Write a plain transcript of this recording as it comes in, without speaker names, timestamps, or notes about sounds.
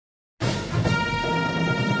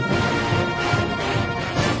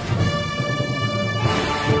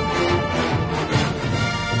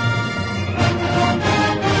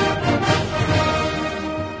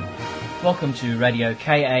welcome to Radio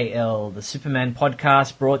KAL, the Superman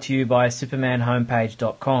podcast brought to you by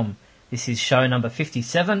supermanhomepage.com. This is show number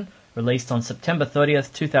 57, released on September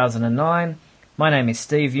 30th, 2009. My name is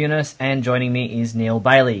Steve Eunice, and joining me is Neil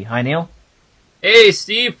Bailey. Hi, Neil. Hey,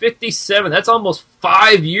 Steve, 57. That's almost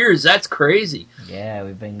 5 years. That's crazy. Yeah,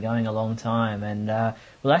 we've been going a long time, and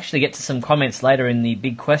we'll actually get to some comments later in the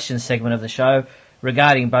big questions segment of the show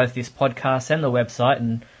regarding both this podcast and the website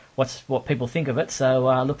and what people think of it. So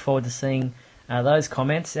I look forward to seeing those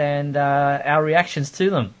comments and our reactions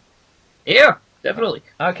to them. Yeah, definitely.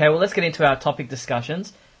 Okay, well, let's get into our topic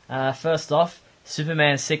discussions. First off,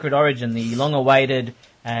 Superman's Secret Origin, the long-awaited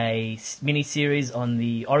mini-series on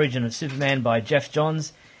the origin of Superman by Geoff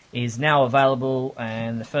Johns, is now available,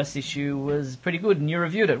 and the first issue was pretty good, and you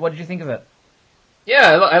reviewed it. What did you think of it?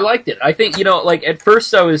 Yeah, I liked it. I think, at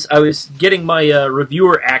first I was getting my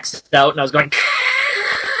reviewer axe out, and I was going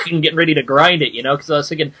and getting ready to grind it, because I was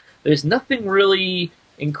thinking, there's nothing really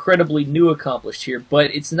incredibly new accomplished here, but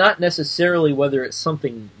it's not necessarily whether it's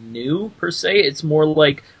something new, per se. It's more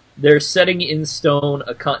like they're setting in stone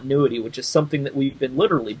a continuity, which is something that we've been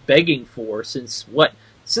literally begging for since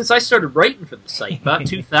I started writing for the site, about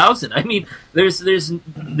 2000. I mean,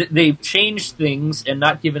 they've changed things and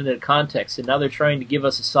not given it a context, and now they're trying to give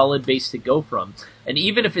us a solid base to go from. And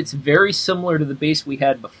even if it's very similar to the base we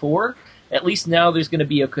had before, at least now there's going to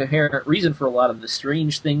be a coherent reason for a lot of the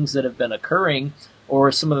strange things that have been occurring, or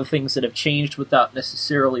some of the things that have changed without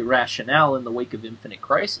necessarily rationale in the wake of Infinite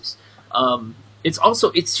Crisis. It's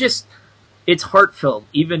heartfelt,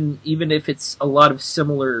 even if it's a lot of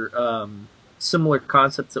similar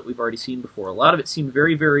concepts that we've already seen before. A lot of it seemed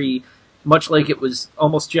very, very much like it was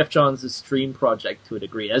almost Geoff Johns' dream project to a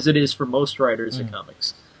degree, as it is for most writers of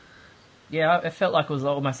comics. Yeah, it felt like it was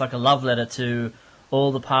almost like a love letter to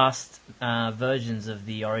all the past versions of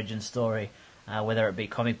the origin story, whether it be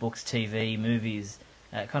comic books, TV, movies.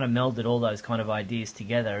 It kind of melded all those kind of ideas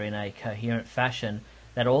together in a coherent fashion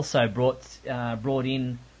that also brought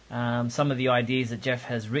in some of the ideas that Geoff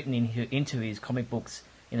has written into his comic books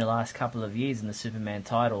in the last couple of years in the Superman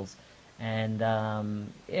titles. And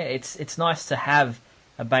it's nice to have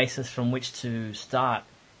a basis from which to start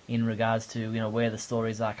in regards to where the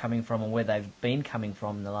stories are coming from and where they've been coming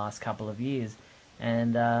from in the last couple of years.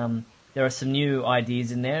 And there are some new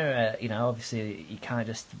ideas in there. Obviously you can't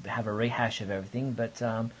just have a rehash of everything, but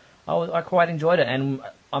I quite enjoyed it, and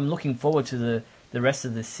I'm looking forward to the rest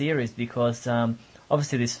of the series because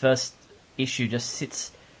obviously this first issue just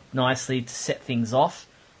sits nicely to set things off,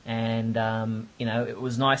 and it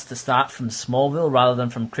was nice to start from Smallville rather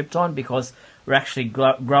than from Krypton, because we're actually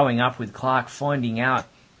growing up with Clark finding out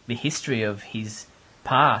the history of his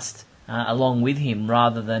past along with him,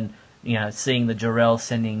 rather than seeing the Jor-El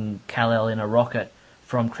sending Kal-El in a rocket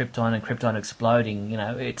from Krypton and Krypton exploding.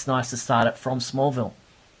 It's nice to start it from Smallville.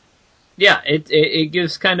 Yeah, it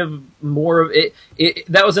gives kind of more of it.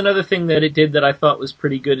 That was another thing that it did that I thought was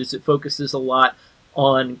pretty good, is it focuses a lot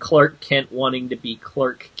on Clark Kent wanting to be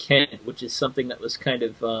Clark Kent, which is something that was kind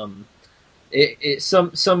of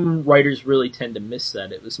some writers really tend to miss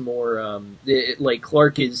that. It was more like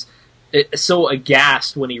Clark is so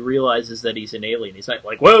aghast when he realizes that he's an alien. He's like,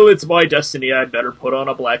 well, it's my destiny. I'd better put on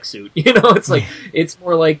a black suit. It's like it's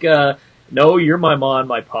more like. No, you're my ma and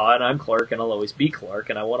my pa, and I'm Clark, and I'll always be Clark,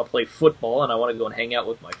 and I want to play football, and I want to go and hang out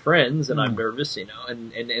with my friends, and I'm nervous, and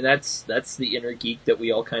that's the inner geek that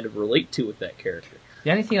we all kind of relate to with that character.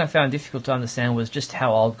 The only thing I found difficult to understand was just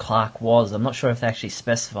how old Clark was. I'm not sure if they actually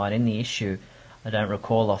specified in the issue. I don't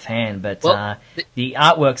recall offhand, but the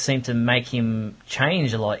artwork seemed to make him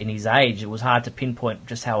change a lot in his age. It was hard to pinpoint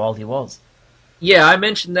just how old he was. Yeah, I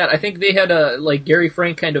mentioned that. I think they had Gary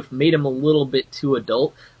Frank kind of made him a little bit too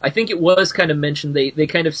adult. I think it was kind of mentioned, they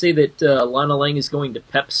kind of say that Lana Lang is going to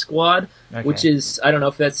Pep Squad, which is, I don't know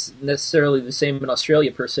if that's necessarily the same in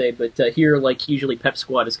Australia per se, but here, usually Pep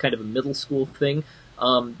Squad is kind of a middle school thing,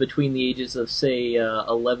 between the ages of, say,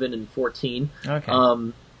 11 and 14.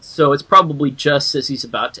 Okay. So it's probably just as he's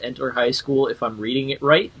about to enter high school, if I'm reading it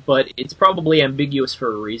right, but it's probably ambiguous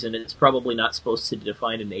for a reason. It's probably not supposed to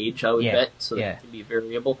define an age, I would bet, so that can be a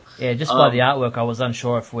variable. Yeah, just by the artwork, I was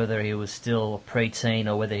unsure of whether he was still pre-teen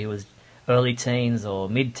or whether he was early teens or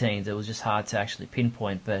mid-teens. It was just hard to actually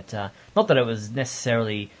pinpoint, but not that it was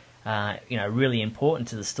necessarily really important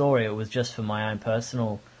to the story. It was just for my own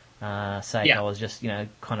personal sake. Yeah. I was just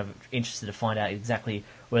kind of interested to find out exactly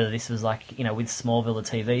whether this was with Smallville, the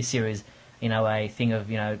TV series, a thing of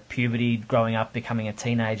puberty, growing up, becoming a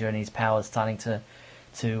teenager, and his powers starting to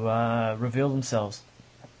reveal themselves.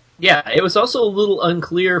 Yeah, it was also a little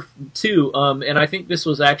unclear too, and I think this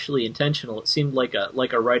was actually intentional. It seemed like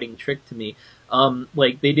a writing trick to me.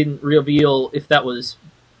 Like they didn't reveal if that was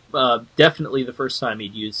definitely the first time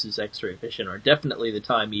he'd used his X-ray vision, or definitely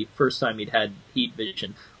the first time he'd had heat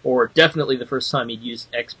vision, or definitely the first time he'd used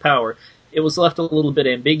X power. It was left a little bit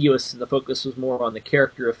ambiguous, and the focus was more on the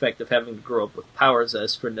character effect of having to grow up with powers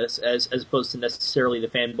as opposed to necessarily the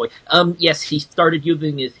fanboy. Yes, he started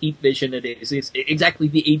using his heat vision at exactly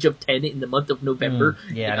the age of 10 in the month of November.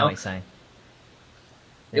 Yeah, I know what you're saying.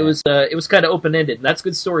 Yeah. It was kind of open ended, and that's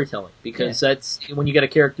good storytelling because that's when you got a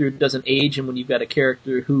character who doesn't age, and when you've got a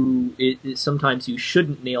character who sometimes you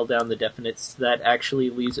shouldn't nail down the definites. That actually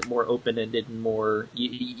leaves it more open ended and more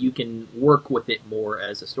you can work with it more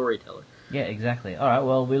as a storyteller. Yeah, exactly. All right,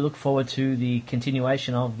 well, we look forward to the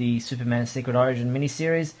continuation of the Superman Secret Origin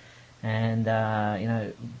miniseries, and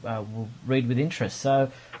we'll read with interest. So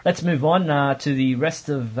let's move on to the rest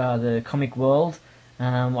of the comic world.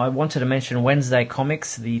 I wanted to mention Wednesday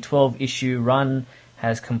Comics. The 12-issue run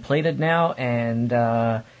has completed now,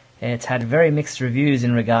 and it's had very mixed reviews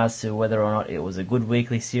in regards to whether or not it was a good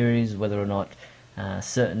weekly series, whether or not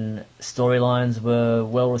certain storylines were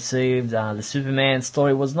well received. The Superman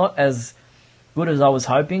story was not as good as I was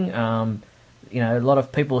hoping. A lot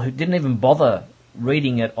of people who didn't even bother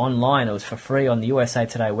reading it online. It was for free on the USA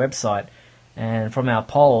Today website, and from our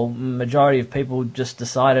poll, majority of people just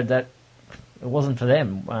decided that it wasn't for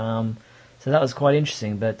them. So that was quite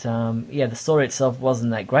interesting. But the story itself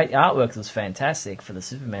wasn't that great. The artwork was fantastic for the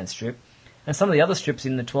Superman strip, and some of the other strips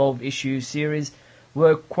in the 12-issue series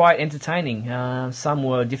were quite entertaining. Some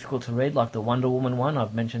were difficult to read, like the Wonder Woman one.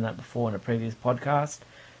 I've mentioned that before in a previous podcast.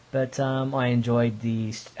 But I enjoyed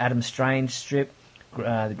the Adam Strange strip.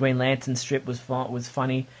 The Green Lantern strip was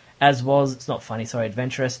funny,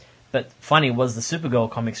 adventurous. But funny was the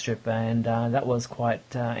Supergirl comic strip, and that was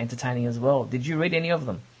quite entertaining as well. Did you read any of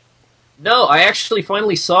them? No, I actually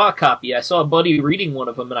finally saw a copy. I saw a buddy reading one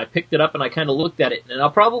of them, and I picked it up and I kind of looked at it. And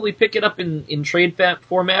I'll probably pick it up in trade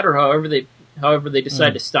format or however they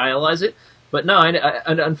decide to stylize it. But no,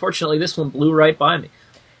 unfortunately, this one blew right by me.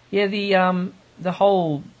 Yeah, the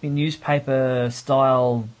whole newspaper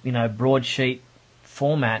style, broadsheet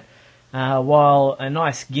format, while a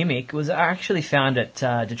nice gimmick, I actually found it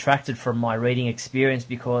detracted from my reading experience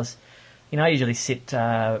because, I usually sit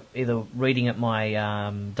either reading at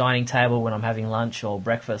my dining table when I'm having lunch or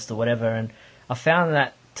breakfast or whatever, and I found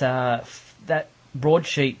that that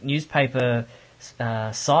broadsheet newspaper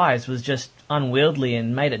size was just unwieldy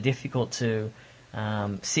and made it difficult to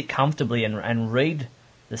sit comfortably and read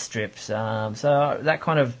the strips. So that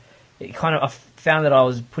I found that I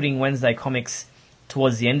was putting Wednesday Comics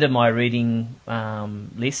towards the end of my reading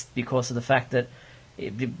list because of the fact that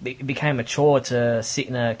it became a chore to sit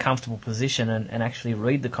in a comfortable position and actually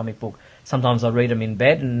read the comic book. Sometimes I read them in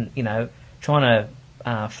bed, and trying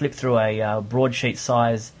to flip through a broadsheet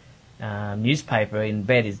size newspaper in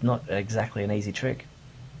bed is not exactly an easy trick.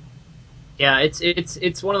 Yeah,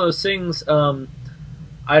 it's one of those things. I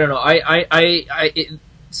don't know.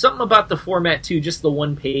 Something about the format too, just the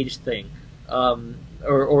one page thing,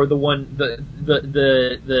 or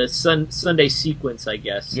the Sunday sequence, I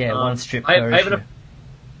guess. Yeah, one strip per issue.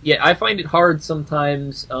 I find it hard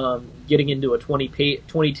sometimes getting into a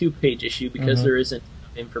 22 page issue because there isn't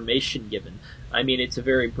information given. I mean, it's a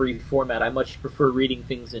very brief format. I much prefer reading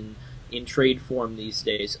things in trade form these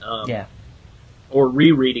days. Or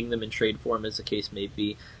rereading them in trade form, as the case may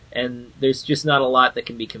be. And there's just not a lot that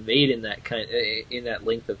can be conveyed in that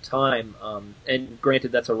length of time. And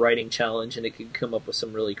granted, that's a writing challenge, and it can come up with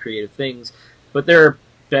some really creative things. But there are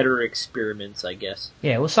better experiments, I guess.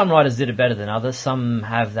 Yeah, well, some writers did it better than others. Some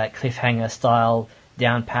have that cliffhanger style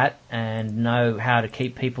down pat and know how to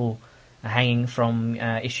keep people hanging from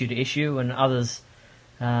issue to issue, and others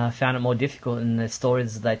found it more difficult, and the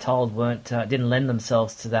stories that they told didn't lend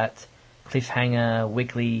themselves to that cliffhanger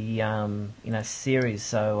weekly series.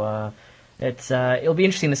 So it'll be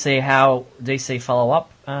interesting to see how DC follow up,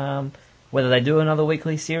 whether they do another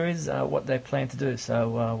weekly series, what they plan to do. So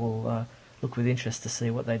we'll look with interest to see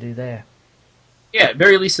what they do there. Yeah, at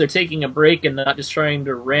very least they're taking a break and not just trying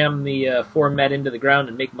to ram the format into the ground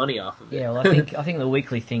and make money off of it. Yeah, well, I think the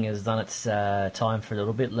weekly thing has done its time for a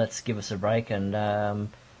little bit. Let's give us a break and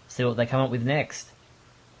see what they come up with next.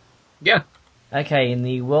 Yeah. Okay, in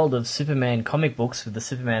the world of Superman comic books with the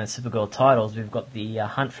Superman and Supergirl titles, we've got the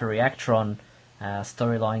Hunt for Reactron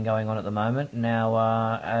storyline going on at the moment. Now,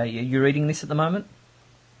 are you reading this at the moment?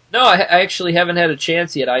 No, I actually haven't had a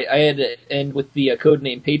chance yet. I had to end with the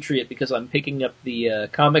codename Patriot because I'm picking up the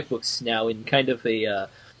comic books now in kind of a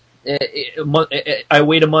month. I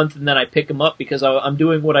wait a month and then I pick them up because I'm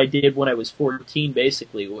doing what I did when I was 14,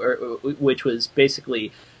 basically, which was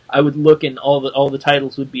basically I would look and all the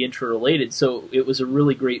titles would be interrelated. So it was a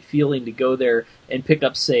really great feeling to go there and pick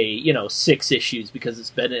up, say, 6 issues because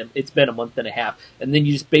it's been a month and a half, and then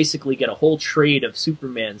you just basically get a whole trade of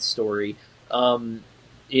Superman's story.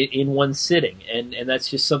 In one sitting, and that's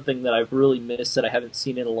just something that I've really missed that I haven't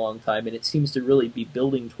seen in a long time, and it seems to really be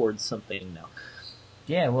building towards something now.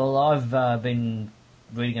 Yeah, well, I've been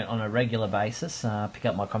reading it on a regular basis. Pick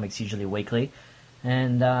up my comics usually weekly,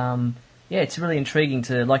 and yeah, it's really intriguing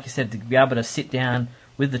to, like you said, to be able to sit down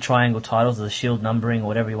with the triangle titles, or the shield numbering, or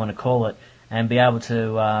whatever you want to call it, and be able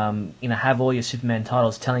to have all your Superman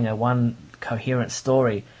titles telling a one coherent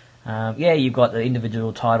story. Yeah, you've got the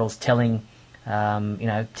individual titles telling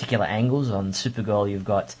particular angles. On Supergirl, you've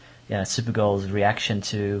got Supergirl's reaction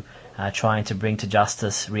to trying to bring to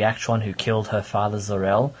justice Reactron, who killed her father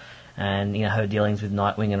Zor-El, and her dealings with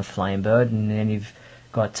Nightwing and Flamebird. And then you've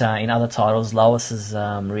got in other titles Lois's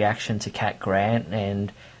reaction to Cat Grant,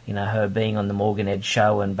 and her being on the Morgan Edge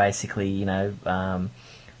show and basically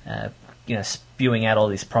spewing out all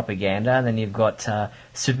this propaganda. And then you've got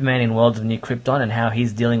Superman in World of New Krypton, and how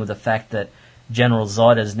he's dealing with the fact that General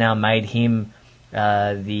Zod has now made him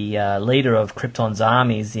the leader of Krypton's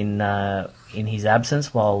armies in his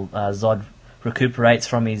absence, while Zod recuperates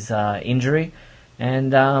from his injury.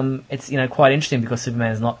 And it's quite interesting because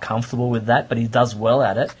Superman is not comfortable with that, but he does well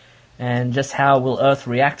at it. And just how will Earth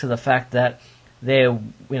react to the fact that their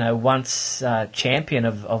once champion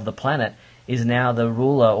of the planet is now the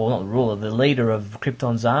ruler, or not the ruler, the leader of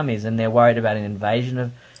Krypton's armies, and they're worried about an invasion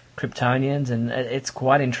of Kryptonians, and it's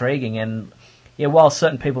quite intriguing. And yeah, while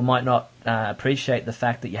certain people might not appreciate the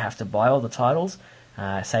fact that you have to buy all the titles,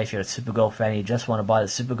 say if you're a Supergirl fan, you just want to buy the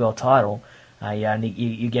Supergirl title,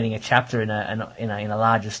 you're getting a chapter in a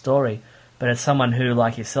larger story. But as someone who,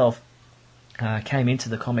 like yourself, came into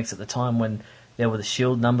the comics at the time when there were the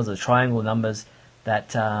shield numbers, the triangle numbers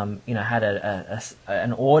that had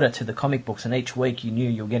an order to the comic books, and each week you knew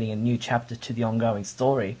you were getting a new chapter to the ongoing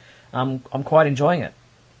story. I'm quite enjoying it.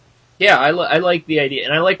 Yeah, I like the idea,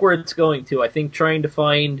 and I like where it's going to. I think trying to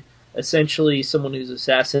find essentially someone who's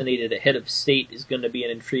assassinated a head of state is going to be an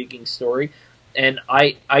intriguing story, and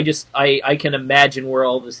I can imagine where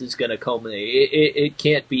all this is going to culminate. It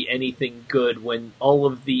can't be anything good when all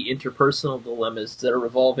of the interpersonal dilemmas that are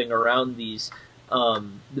revolving around these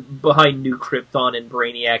behind New Krypton and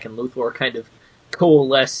Brainiac and Luthor kind of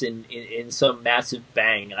coalesce in some massive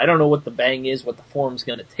bang. I don't know what the bang is, what the form's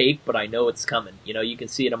going to take, but I know it's coming. You can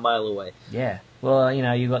see it a mile away. Yeah. Well,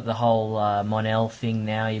 you've got the whole Mon-El thing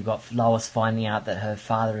now. You've got Lois finding out that her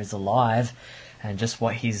father is alive, and just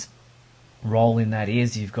what his role in that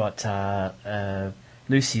is. You've got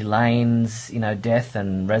Lucy Lane's, death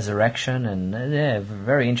and resurrection, and yeah,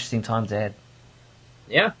 very interesting times ahead.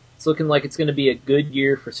 Yeah. It's looking like it's going to be a good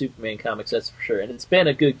year for Superman comics, that's for sure. And it's been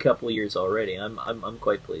a good couple of years already. I'm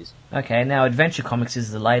quite pleased. Okay, now Adventure Comics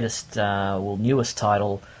is the latest, newest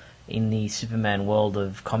title in the Superman world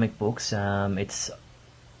of comic books. It's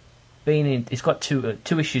got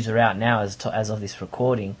two issues are out now as of this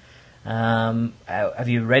recording. Have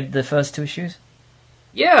you read the first 2 issues?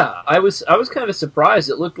 Yeah, I was kind of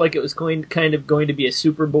surprised. It looked like it was going to be a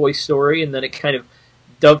Superboy story, and then it kind of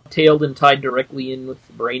dovetailed and tied directly in with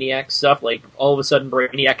Brainiac stuff. Like all of a sudden,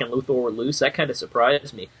 Brainiac and Luthor were loose. That kind of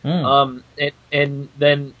surprised me. And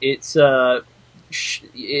then it's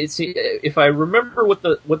if I remember what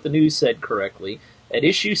the news said correctly, at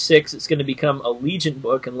issue 6, it's going to become a Legion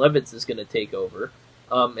book, and Levitz is going to take over.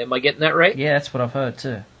 Am I getting that right? Yeah, that's what I've heard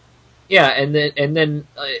too. Yeah, and then,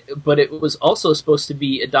 but it was also supposed to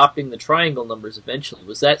be adopting the triangle numbers eventually.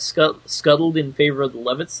 Was that scuttled in favor of the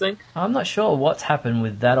Levitz thing? I'm not sure what's happened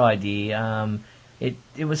with that idea.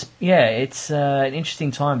 It's an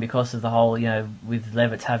interesting time because of the whole, with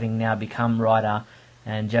Levitz having now become writer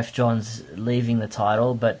and Jeff Johns leaving the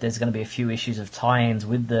title, but there's going to be a few issues of tie-ins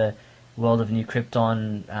with the World of New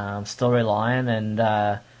Krypton storyline and,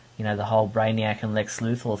 the whole Brainiac and Lex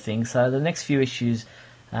Luthor thing. So the next few issues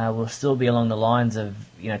will still be along the lines of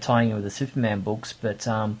tying in with the Superman books, but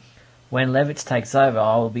when Levitz takes over,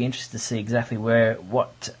 I will be interested to see exactly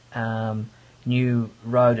what new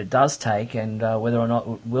road it does take, and whether or not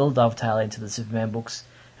it will dovetail into the Superman books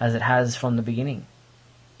as it has from the beginning.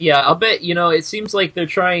 Yeah, I'll bet. It seems like they're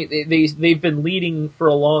trying. They've been leading for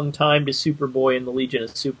a long time to Superboy and the Legion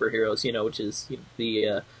of Superheroes, which is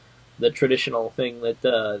the traditional thing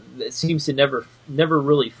that seems to never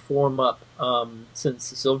really form up since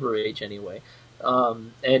the Silver Age anyway.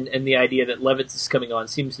 And the idea that Levitz is coming on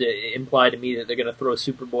seems to imply to me that they're going to throw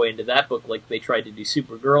Superboy into that book like they tried to do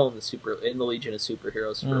Supergirl in the Legion of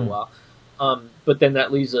Superheroes for a while. But then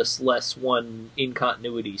that leaves us less one in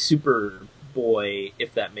continuity Superboy boy,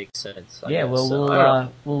 if that makes sense. I Yeah, guess. well,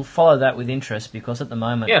 So, we'll follow that with interest because at the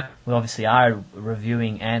moment Yeah. we obviously are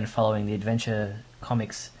reviewing and following the Adventure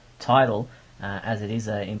Comics title, as it is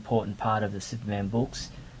an important part of the Superman books.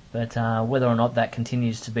 But whether or not that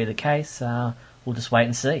continues to be the case, we'll just wait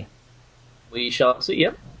and see. we shall see.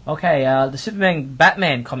 Yep. Okay, the Superman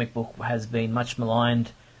Batman comic book has been much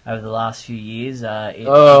maligned over the last few years. It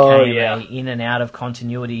became yeah. a in and out of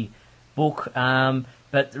continuity book,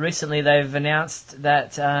 but recently they've announced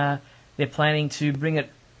that they're planning to bring it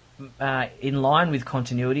in line with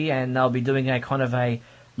continuity, and they'll be doing a kind of a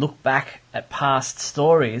look back at past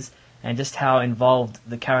stories and just how involved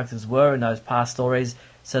the characters were in those past stories,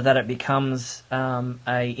 so that it becomes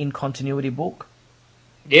a in continuity book.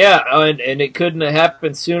 Yeah, and it couldn't have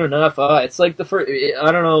happened soon enough. It's like the first.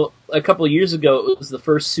 I don't know. A couple of years ago, it was the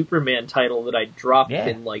first Superman title that I dropped Yeah.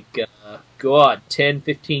 in 10,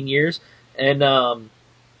 15 years, and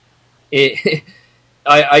it.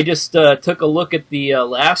 I just took a look at the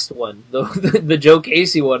last one, the Joe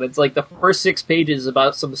Casey one. It's like the first 6 pages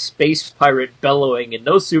about some space pirate bellowing, and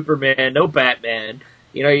no Superman, no Batman.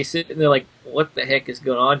 You know, you're sitting there like, what the heck is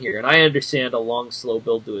going on here? And I understand a long, slow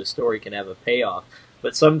build to a story can have a payoff,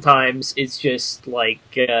 but sometimes it's just like,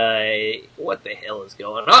 what the hell is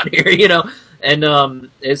going on here? You know, and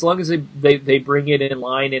as long as they bring it in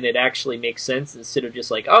line and it actually makes sense instead of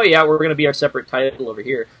just like, oh yeah, we're going to be our separate title over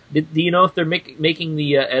here. Do you know if they're making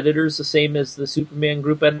the editors the same as the Superman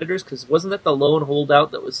group editors? Because wasn't that the lone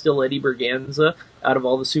holdout that was still Eddie Berganza out of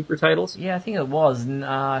all the super titles? Yeah, I think it was. And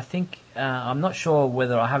I think I'm not sure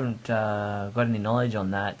whether I haven't got any knowledge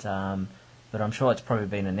on that, but I'm sure it's probably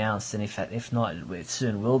been announced. And if not, it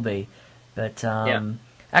soon will be. But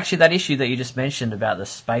actually, that issue that you just mentioned about the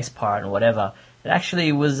space pirate and whatever, it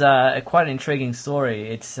actually was quite an intriguing story.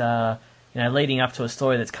 It's leading up to a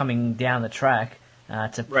story that's coming down the track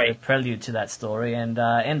to prelude to that story, and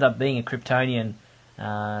end up being a Kryptonian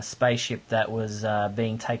spaceship that was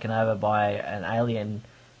being taken over by an alien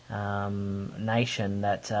nation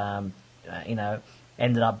that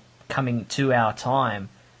ended up coming to our time,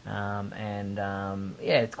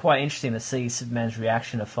 it's quite interesting to see Superman's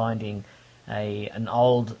reaction of finding an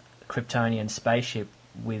old Kryptonian spaceship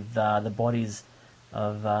with the bodies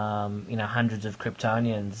of hundreds of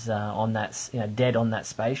Kryptonians on that dead on that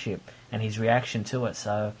spaceship, and his reaction to it.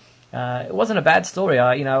 So it wasn't a bad story.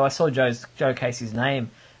 I saw Joe Casey's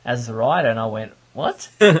name as the writer, and I went, what?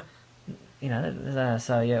 So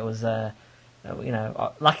yeah, it was.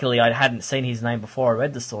 Luckily I hadn't seen his name before I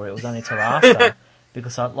read the story. It was only till after,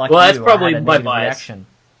 because that's probably I had a my negative bias. reaction.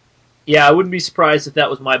 Yeah, I wouldn't be surprised if that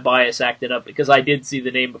was my bias acting up, because I did see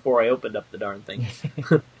the name before I opened up the darn thing.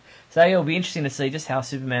 So it'll be interesting to see just how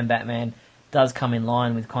Superman Batman does come in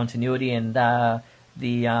line with continuity, and the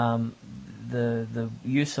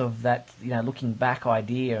use of that looking back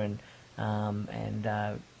idea and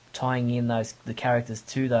tying in the characters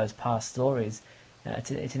to those past stories.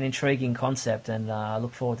 It's an intriguing concept, and I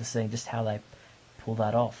look forward to seeing just how they pull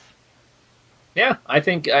that off. Yeah, I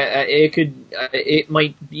think it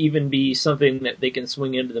might even be something that they can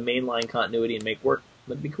swing into the mainline continuity and make work.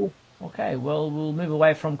 That'd be cool. Okay, well, we'll move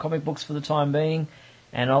away from comic books for the time being,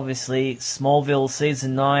 and obviously Smallville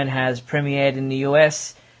Season 9 has premiered in the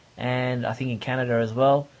US, and I think in Canada as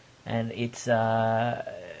well, and it's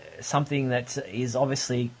something that is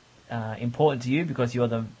obviously important to you because you're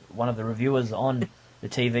one of the reviewers on the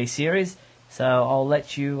TV series. So I'll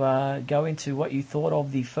let you go into what you thought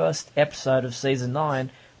of the first episode of Season 9,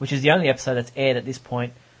 which is the only episode that's aired at this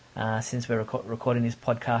point since we're recording this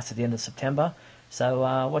podcast at the end of September.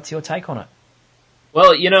 So what's your take on it?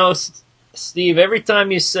 Well, Steve, every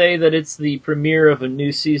time you say that it's the premiere of a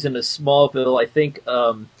new season of Smallville, I think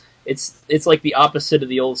it's like the opposite of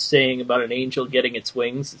the old saying about an angel getting its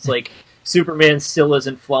wings. It's like Superman still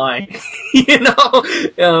isn't flying,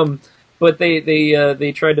 But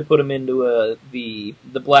they tried to put him into the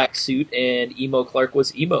black suit, and Emo Clark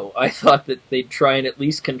was emo. I thought that they'd try and at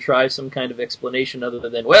least contrive some kind of explanation other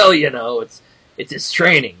than, it's his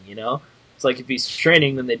training, It's like if he's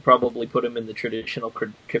training, then they'd probably put him in the traditional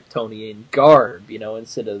Kryptonian garb,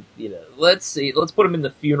 instead of, let's put him in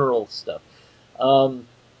the funeral stuff.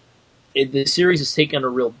 The series has taken a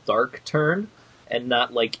real dark turn, and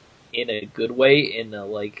not like in a good way, in a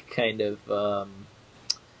like kind of,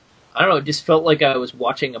 I don't know, it just felt like I was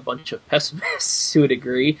watching a bunch of pessimists to a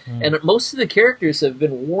degree, and most of the characters have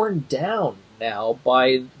been worn down now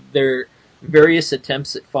by their various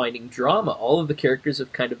attempts at finding drama. All of the characters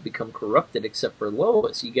have kind of become corrupted except for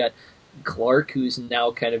Lois. You got Clark, who's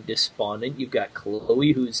now kind of despondent. You've got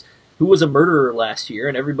Chloe, who was a murderer last year,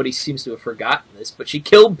 and everybody seems to have forgotten this, but she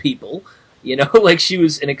killed people. You know, like she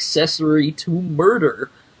was an accessory to murder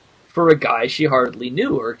for a guy she hardly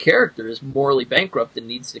knew. Her character is morally bankrupt and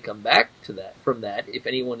needs to come back to that from that if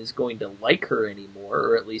anyone is going to like her anymore,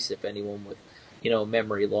 or at least if anyone with,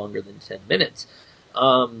 memory longer than 10 minutes.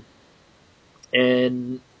 And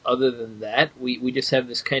other than that, we just have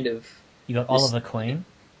this kind of... You got Oliver Queen?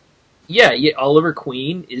 Yeah, Oliver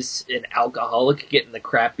Queen is an alcoholic getting the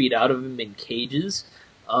crap beat out of him in cages.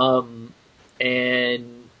 And...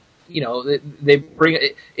 they bring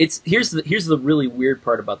it's here's the really weird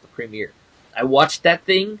part about the premiere. I watched that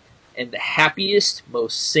thing, and the happiest,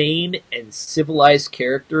 most sane and civilized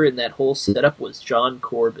character in that whole setup was John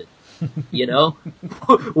Corbin.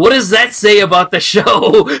 What does that say about the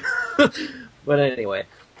show? But anyway,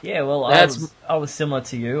 yeah. Well, I was similar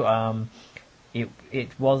to you. It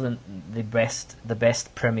wasn't the best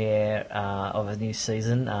premiere of a new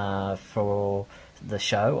season for the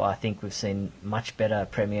show. I think we've seen much better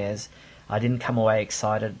premieres. I didn't come away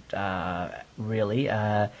excited, really.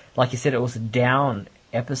 Like you said, it was a down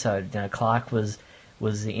episode. Clark was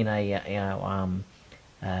in a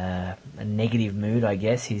negative mood, I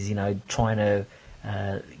guess. He's trying to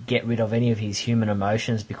get rid of any of his human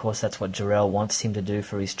emotions because that's what Jor-El wants him to do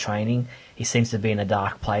for his training. He seems to be in a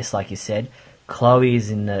dark place, like you said. Chloe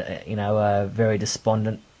is in a very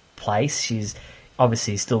despondent place. She's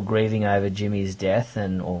obviously still grieving over Jimmy's death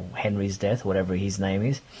or Henry's death, whatever his name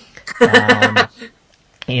is. I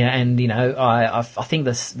think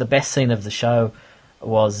the best scene of the show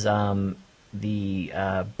was the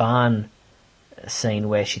barn scene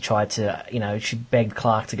where she tried to, she begged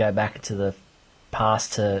Clark to go back to the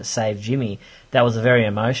past to save Jimmy. That was a very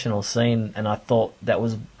emotional scene, and I thought that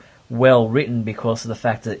was well written because of the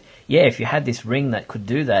fact that, if you had this ring that could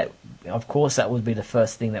do that, of course that would be the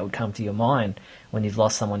first thing that would come to your mind when you've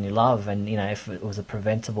lost someone you love, and if it was a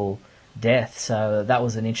preventable death. So that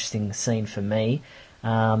was an interesting scene for me.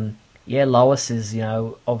 Lois is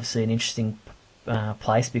obviously an interesting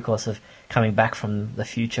place because of coming back from the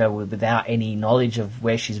future without any knowledge of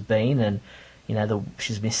where she's been, and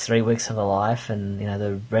she's missed 3 weeks of her life, and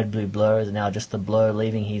the red blue blur is now just the blur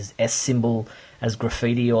leaving his S symbol as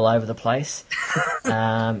graffiti all over the place.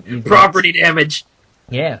 Property damage.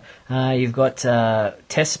 Yeah, you've got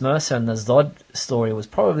Tess Mercer, and the Zod story was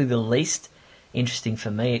probably the least interesting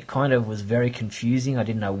for me. It kind of was very confusing. I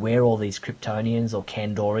didn't know where all these Kryptonians or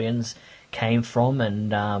Kandorians came from,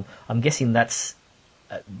 and I'm guessing that's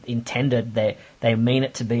intended. They mean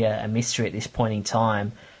it to be a mystery at this point in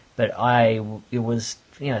time, but it was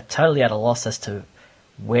totally at a loss as to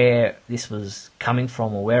where this was coming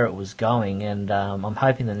from or where it was going, and I'm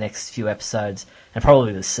hoping the next few episodes and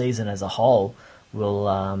probably the season as a whole will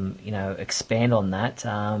expand on that.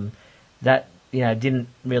 That didn't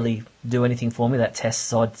really do anything for me, that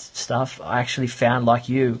Tess Zod stuff. I actually found, like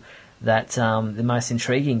you, that the most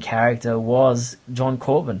intriguing character was John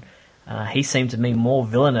Corbin. He seemed to me more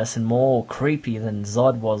villainous and more creepy than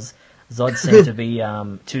Zod was. Zod seemed to be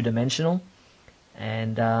two-dimensional,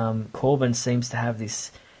 and Corbin seems to have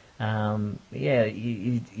this... you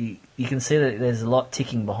can see that there's a lot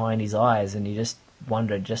ticking behind his eyes, and you just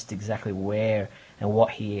wonder just exactly where and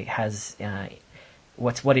what he has...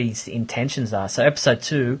 what his intentions are. So episode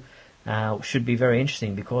 2 should be very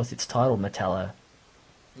interesting because it's titled Metallo.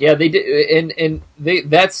 Yeah, they did, and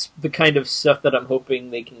that's the kind of stuff that I'm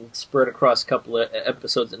hoping they can spread across a couple of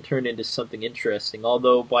episodes and turn into something interesting.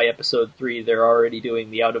 Although by episode 3 they're already doing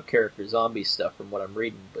the out of character zombie stuff from what I'm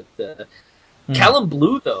reading. But Callum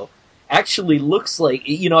Blue though actually looks like,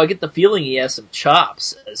 I get the feeling he has some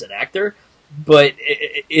chops as an actor. But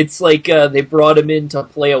it's like they brought him in to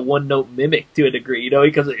play a one-note mimic to a degree,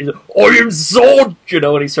 because he's like, I am Zod,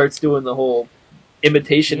 and he starts doing the whole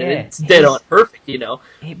imitation, and it's dead on perfect, But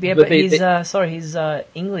his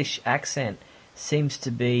English accent seems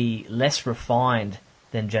to be less refined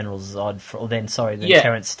than General Zod, than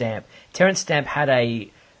Terrence Stamp. Terrence Stamp had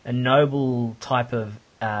a noble type of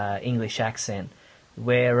English accent,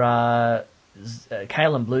 where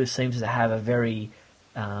Callum Blue seems to have a very...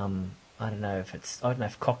 I don't know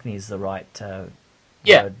if Cockney is the right word,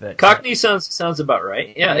 but Cockney sounds about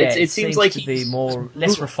right. Yeah, it seems like to be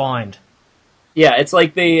less refined. Yeah, it's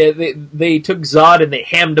like they took Zod and they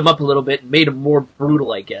hammed him up a little bit and made him more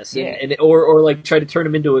brutal, I guess, or like try to turn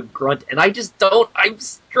him into a grunt. And I'm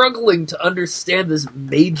struggling to understand this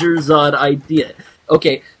Major Zod idea.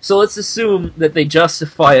 Okay, so let's assume that they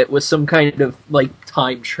justify it with some kind of like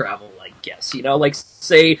time travel. Guess, like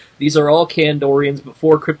say these are all Kandorians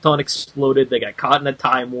before Krypton exploded. They got caught in a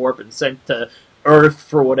time warp and sent to Earth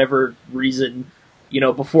for whatever reason,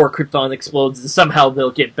 before Krypton explodes, and somehow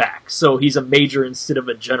they'll get back. So he's a major instead of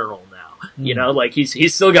a general now. You know, like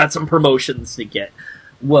he's still got some promotions to get.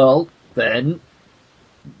 Well, then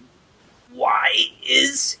why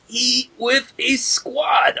is he with a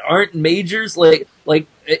squad? Aren't majors maybe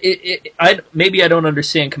I don't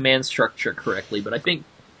understand command structure correctly, but I think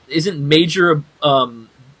isn't major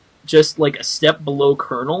just like a step below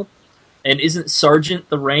colonel, and isn't sergeant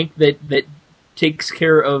the rank that takes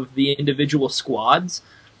care of the individual squads?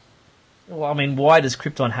 Well, I mean, why does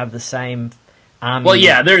Krypton have the same army? Well,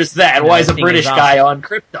 yeah, there's that. Why is a British guy on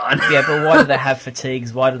Krypton? Yeah, but why do they have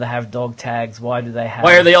fatigues? Why do they have dog tags? Why do they have?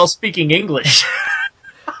 Why are they all speaking English?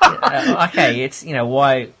 Okay, it's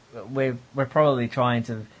why we're probably trying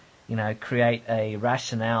to create a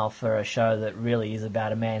rationale for a show that really is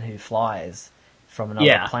about a man who flies from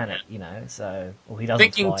another planet. So he doesn't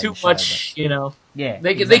thinking fly too much. Yeah,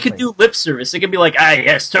 they could do lip service. They could be like,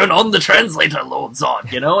 yes, turn on the translator, Lord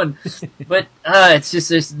Zod, and but it's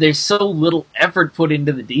just there's so little effort put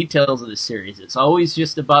into the details of the series. It's always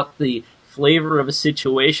just about the flavor of a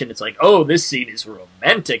situation. It's like, oh, this scene is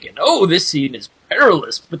romantic, and oh, this scene is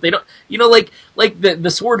perilous, but they don't, like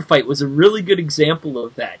the sword fight was a really good example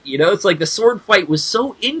of that. It's like the sword fight was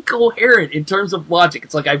so incoherent in terms of logic.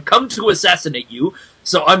 It's like, I've come to assassinate you,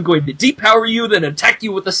 so I'm going to depower you, then attack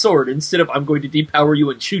you with a sword, instead of I'm going to depower you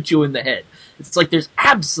and shoot you in the head. It's like there's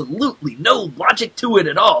absolutely no logic to it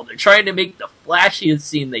at all. They're trying to make the flashiest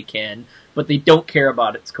scene they can, but they don't care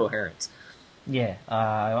about its coherence. Yeah,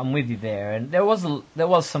 I'm with you there, and there was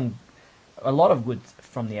a lot of good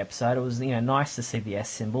from the episode. It was nice to see the S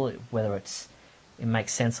symbol, whether it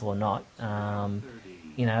makes sense or not.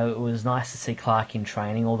 It was nice to see Clark in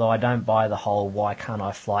training, although I don't buy the whole "why can't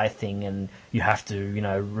I fly" thing, and you have to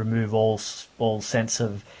remove all sense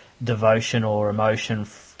of devotion or emotion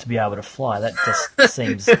to be able to fly. That just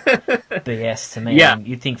seems BS to me. Yeah,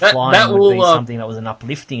 you'd think flying would be something that was an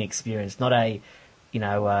uplifting experience, not a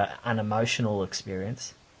an emotional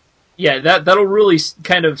experience. Yeah, that'll really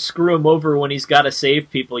kind of screw him over when he's got to save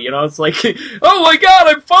people. It's like, oh my god,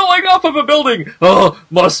 I'm falling off of a building. Oh,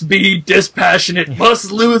 must be dispassionate, must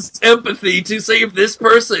lose empathy to save this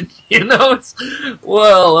person. It's,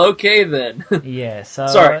 well, okay then. Yeah, so...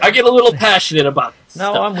 Sorry, I get a little passionate about this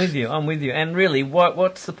No, stuff. I'm with you. And really,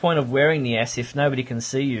 what's the point of wearing the S if nobody can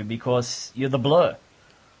see you because you're the blur?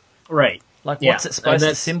 Right. Like, what's it supposed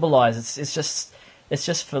to symbolize? It's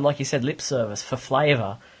just for, like you said, lip service, for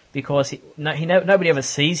flavor. Because nobody ever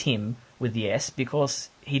sees him with the S because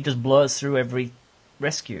he just blurs through every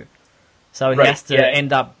rescue. So he has to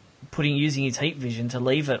end up using his heat vision to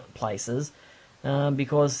leave at places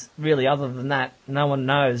because really, other than that, no one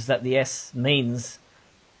knows that the S means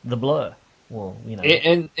the blur. Well,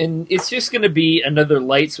 and it's just going to be another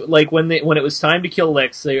lights, like when it was time to kill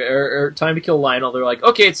Lex or time to kill Lionel, they're like,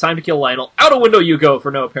 okay, it's time to kill Lionel. Out a window you go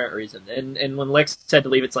for no apparent reason. And when Lex had to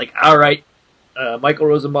leave, it's like, all right. Michael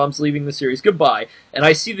Rosenbaum's leaving the series. Goodbye. And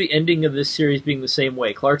I see the ending of this series being the same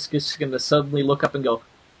way. Clark's just going to suddenly look up and go,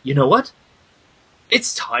 you know what?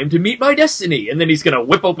 It's time to meet my destiny. And then he's going to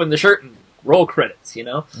whip open the shirt and roll credits,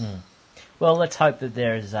 Well, let's hope that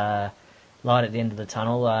there's light at the end of the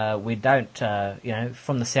tunnel. We don't,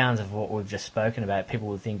 from the sounds of what we've just spoken about, people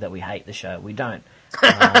would think that we hate the show. We don't.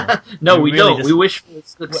 No, we really don't. We wish for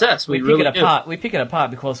success. We really pick it apart. We pick it apart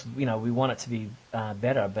because we want it to be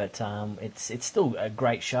better. But it's still a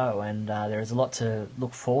great show, and there is a lot to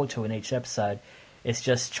look forward to in each episode. It's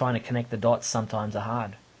just trying to connect the dots sometimes are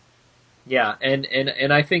hard. Yeah,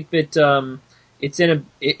 and I think that it's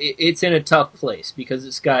in a tough place because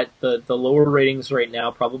it's got the lower ratings right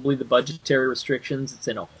now, probably the budgetary restrictions. It's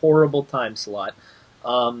in a horrible time slot.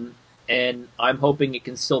 And I'm hoping it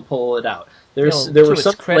can still pull it out. To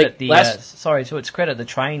its credit, the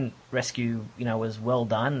train rescue, was well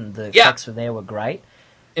done. The effects were great.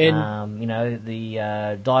 And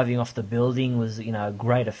the diving off the building was, a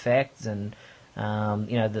great effect, and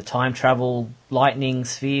the time travel lightning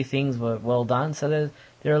sphere things were well done. So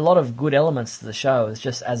there are a lot of good elements to the show. It's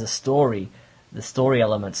just as a story, the story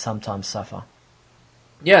elements sometimes suffer.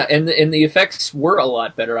 Yeah, and the effects were a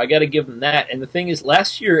lot better. I got to give them that. And the thing is,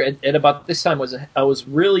 last year at about this time I was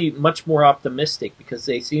really much more optimistic because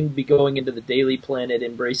they seemed to be going into the Daily Planet,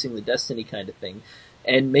 embracing the Destiny kind of thing.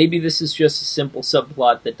 And maybe this is just a simple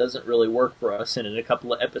subplot that doesn't really work for us. And in a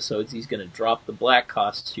couple of episodes, he's going to drop the black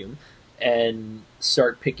costume and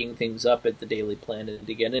start picking things up at the Daily Planet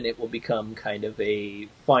again, and it will become kind of a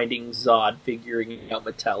Finding Zod, figuring out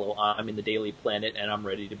Metallo. I'm in the Daily Planet, and I'm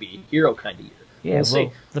ready to be a hero kind of year. Yeah,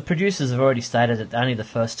 well, the producers have already stated that only the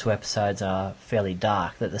first two episodes are fairly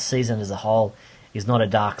dark, that the season as a whole is not a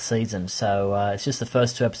dark season. So it's just the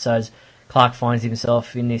first two episodes. Clark finds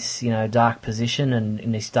himself in this, dark position and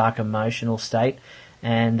in this dark emotional state.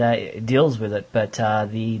 and it deals with it. But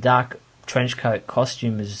the dark trench coat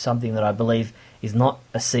costume is something that I believe is not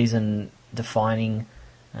a season-defining,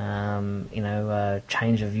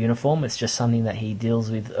 change of uniform. It's just something that he deals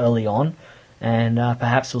with early on, and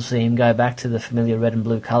perhaps we'll see him go back to the familiar red and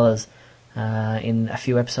blue colours in a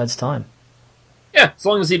few episodes' time. Yeah, as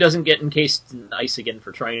long as he doesn't get encased in ice again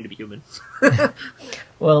for trying to be human.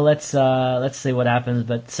 Well, let's see what happens.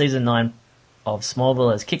 But season 9 of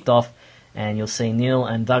Smallville has kicked off, and you'll see Neil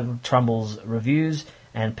and Doug Trumbull's reviews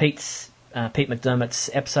and Pete McDermott's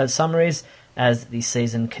episode summaries as the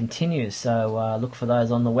season continues. So look for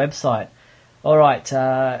those on the website. All right,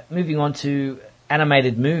 moving on to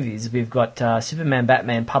animated movies. We've got Superman,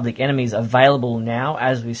 Batman, Public Enemies available now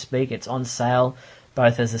as we speak. It's on sale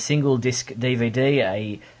both as a single disc DVD,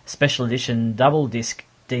 a special edition double disc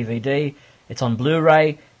DVD. It's on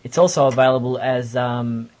Blu-ray. It's also available as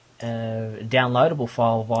a downloadable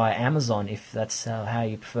file via Amazon if that's how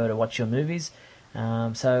you prefer to watch your movies.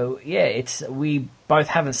 We both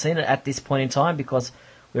haven't seen it at this point in time because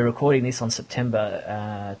we're recording this on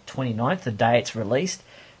September 29th, the day it's released.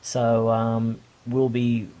 So we'll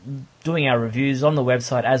be doing our reviews on the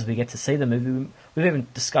website as we get to see the movie. We've even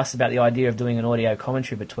discussed about the idea of doing an audio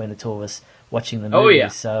commentary between the two of us watching the movie. Oh, yeah.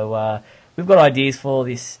 So we've got ideas for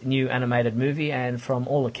this new animated movie, and from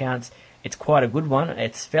all accounts, it's quite a good one.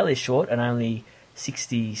 It's fairly short and only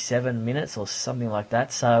 67 minutes or something like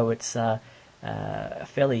that. So it's a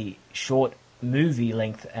fairly short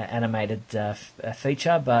movie-length animated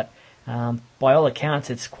feature, but by all accounts,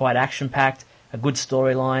 it's quite action-packed, a good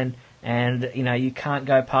storyline, and you can't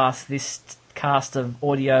go past this cast of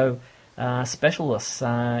audio specialists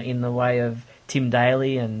in the way of Tim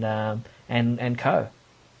Daly and co.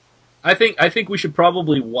 I think we should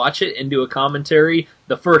probably watch it and do a commentary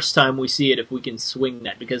the first time we see it if we can swing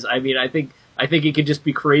that, because I think it could just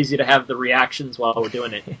be crazy to have the reactions while we're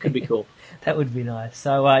doing it. It could be cool. That would be nice.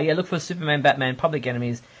 So look for Superman, Batman, Public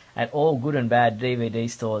Enemies at all good and bad DVD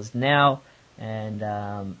stores now, and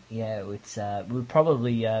we'll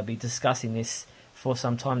probably be discussing this for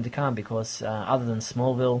some time to come because other than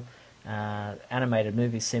Smallville, animated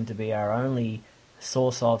movies seem to be our only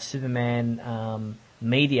source of Superman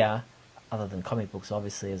media, other than comic books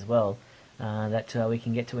obviously as well, that we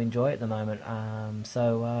can get to enjoy at the moment.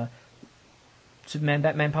 Superman,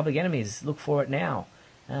 Batman, Public Enemies, look for it now.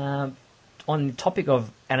 On the topic of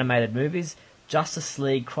animated movies, Justice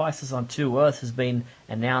League Crisis on Two Earths has been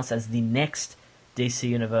announced as the next DC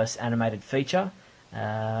Universe animated feature.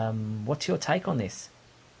 What's your take on this?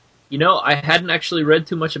 I hadn't actually read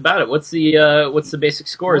too much about it. What's the basic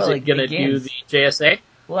score? Well, is it going to do the JSA?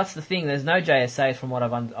 Well, that's the thing. There's no JSA from what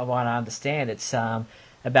I understand. It's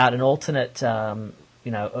about an alternate,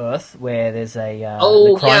 Earth where there's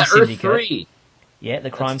the crime syndicate. Earth 3. Yeah,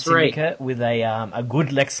 the crime syndicate with a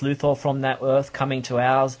good Lex Luthor from that Earth coming to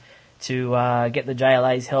ours to get the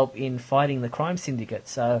JLA's help in fighting the crime syndicate.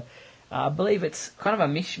 So I believe it's kind of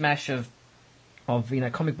a mishmash of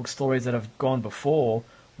comic book stories that have gone before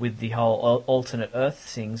with the whole alternate Earth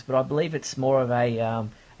things, but I believe it's more of a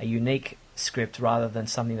unique script rather than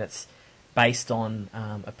something that's based on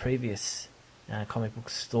a previous comic book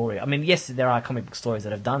story. I mean, yes, there are comic book stories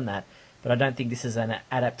that have done that, but I don't think this is an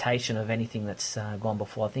adaptation of anything that's gone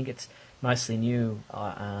before. I think it's mostly new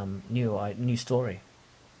story.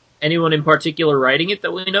 Anyone in particular writing it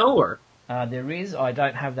that we know, or? There is. I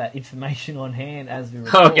don't have that information on hand as we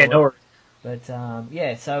record. Okay, no worries. But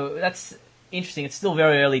so that's interesting. It's still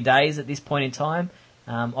very early days at this point in time.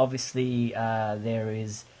 Obviously, there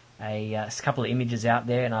is a couple of images out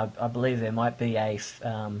there, and I believe there might be a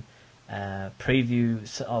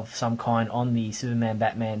preview of some kind on the Superman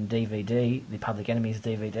Batman DVD, the Public Enemies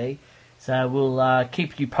DVD. So we'll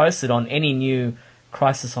keep you posted on any new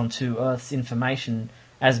Crisis on Two Earths information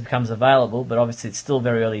as it becomes available, but obviously it's still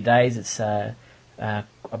very early days. It's, I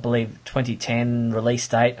believe, 2010 release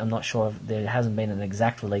date. I'm not sure if there hasn't been an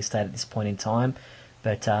exact release date at this point in time,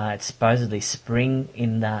 but it's supposedly spring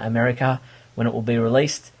in America when it will be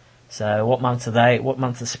released. So what months are they? What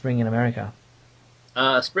month is spring in America?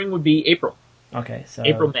 Spring would be April. Okay, so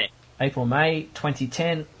April, May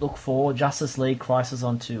 2010. Look for Justice League Crisis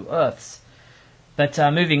on Two Earths. But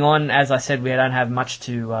moving on, as I said, we don't have much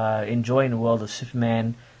to enjoy in the world of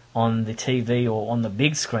Superman on the TV or on the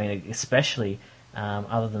big screen, especially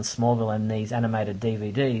other than Smallville and these animated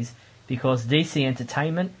DVDs, because DC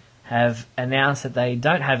Entertainment have announced that they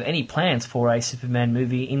don't have any plans for a Superman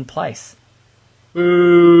movie in place.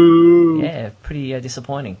 Boo! Yeah, pretty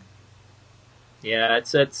disappointing. Yeah,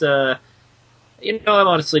 it's I'm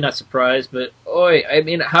honestly not surprised, but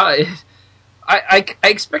I I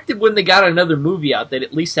expected when they got another movie out, they'd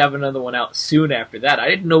at least have another one out soon after that. I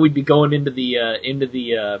didn't know we'd be going into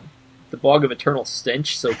the Bog of Eternal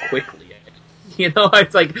Stench so quickly. You know,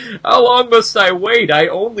 it's like, how long must I wait? I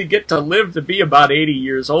only get to live to be about 80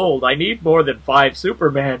 years old. I need more than 5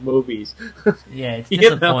 Superman movies. Yeah, it's You know?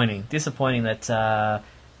 disappointing. Disappointing that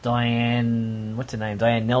Diane, what's her name?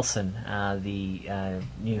 Diane Nelson, the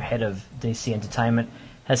new head of DC Entertainment,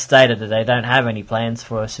 has stated that they don't have any plans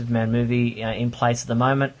for a Superman movie in place at the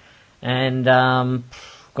moment, and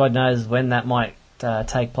God knows when that might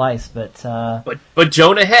take place. But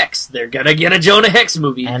Jonah Hex, they're gonna get a Jonah Hex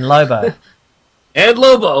movie. And Lobo. And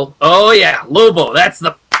Lobo. Oh yeah, Lobo. That's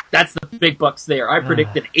the big bucks there. I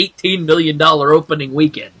predicted $18 million opening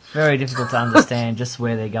weekend. Very difficult to understand just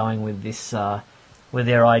where they're going with this, with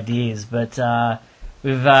their ideas. But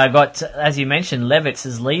we've got, as you mentioned, Levitz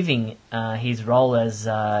is leaving his role as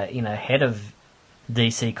head of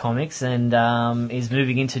DC Comics and is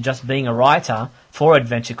moving into just being a writer for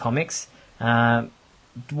Adventure Comics.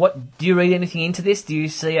 What do you read anything into this? Do you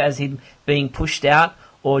see it as him being pushed out,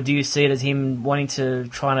 or do you see it as him wanting to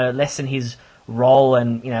try to lessen his role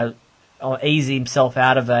and or ease himself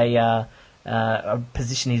out of a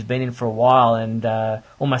position he's been in for a while and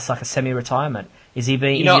almost like a semi-retirement? Is he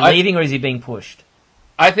leaving or is he being pushed?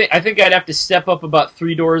 I think I'd have to step up about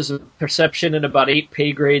 3 doors of perception and about 8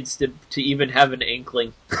 pay grades to even have an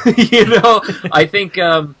inkling. I think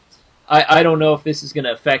I don't know if this is going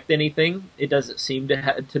to affect anything. It doesn't seem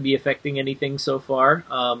to be affecting anything so far.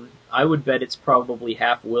 I would bet it's probably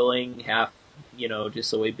half willing, half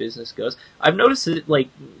just the way business goes. I've noticed that like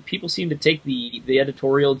people seem to take the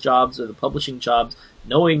editorial jobs or the publishing jobs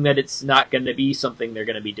knowing that it's not going to be something they're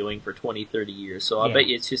going to be doing for 20, 30 years. So I bet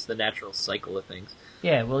you it's just the natural cycle of things.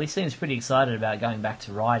 Yeah, well, he seems pretty excited about going back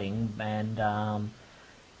to writing, and I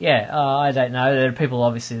don't know. There are people,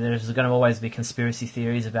 obviously, there's going to always be conspiracy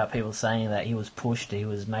theories about people saying that he was pushed, he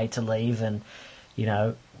was made to leave, and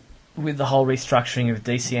with the whole restructuring of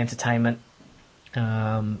DC Entertainment,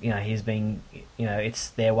 he's been, it's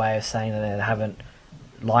their way of saying that they haven't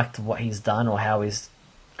liked what he's done or how he's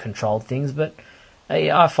controlled things. But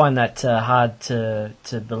I find that hard to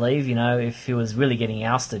believe. If he was really getting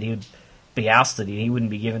ousted, he would be ousted. He wouldn't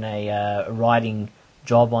be given a writing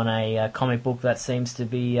job on a comic book that seems to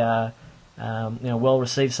be well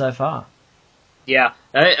received so far. Yeah,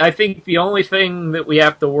 I think the only thing that we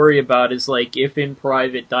have to worry about is like if in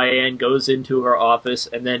private Diane goes into her office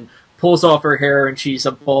and then pulls off her hair and she's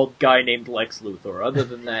a bald guy named Lex Luthor. Other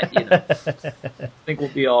than that, I think we'll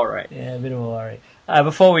be all right. Yeah, a bit of a worry.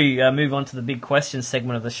 Before we move on to the big question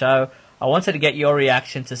segment of the show, I wanted to get your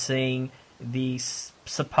reaction to seeing the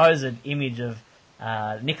supposed image of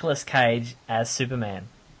Nicolas Cage as Superman.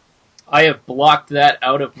 I have blocked that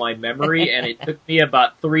out of my memory, and it took me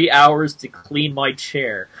about 3 hours to clean my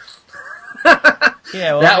chair.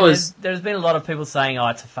 Yeah, well, there's been a lot of people saying,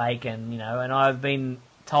 it's a fake, and I've been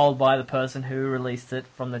told by the person who released it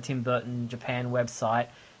from the Tim Burton Japan website,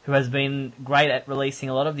 who has been great at releasing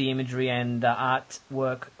a lot of the imagery and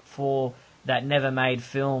artwork for that never-made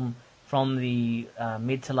film from the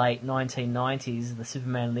mid to late 1990s, the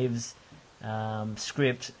Superman Lives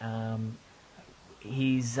script.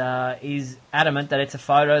 He's adamant that it's a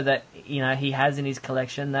photo that he has in his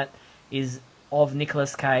collection that is of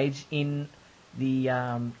Nicolas Cage in the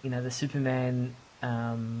the Superman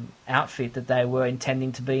outfit that they were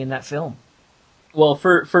intending to be in that film. Well,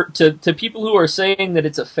 to people who are saying that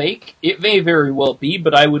it's a fake, it may very well be,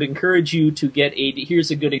 but I would encourage you to get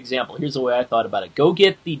here's a good example. Here's the way I thought about it. Go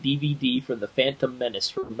get the DVD for The Phantom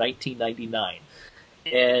Menace from 1999.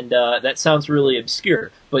 And that sounds really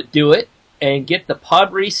obscure, but do it and get the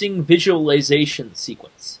pod racing visualization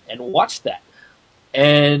sequence and watch that.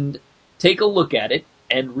 And take a look at it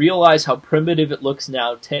and realize how primitive it looks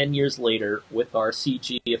now 10 years later with our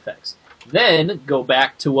CG effects. Then go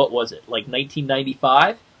back to, what was it, like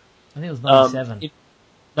 1995? I think it was 97.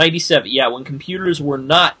 97, yeah, when computers were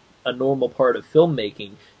not a normal part of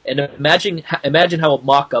filmmaking. And imagine how a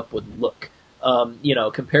mock-up would look,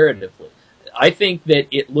 comparatively. I think that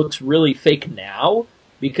it looks really fake now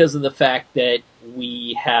because of the fact that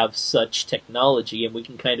we have such technology and we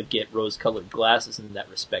can kind of get rose-colored glasses in that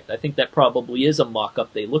respect. I think that probably is a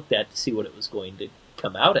mock-up they looked at to see what it was going to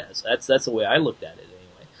come out as. That's the way I looked at it anyway.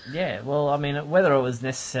 Yeah, well, I mean, whether it was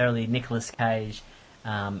necessarily Nicolas Cage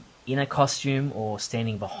in a costume or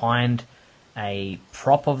standing behind a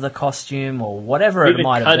prop of the costume or whatever it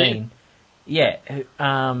might have been. Yeah,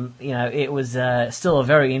 it was still a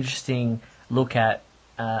very interesting look at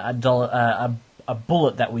a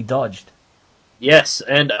bullet that we dodged. Yes,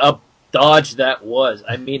 and a dodge that was.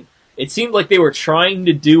 I mean, it seemed like they were trying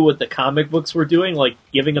to do what the comic books were doing, like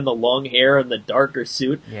giving him the long hair and the darker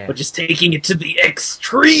suit, but just taking it to the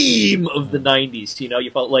extreme of the 90s.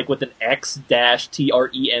 You felt like with an X-Treme,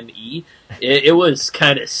 it was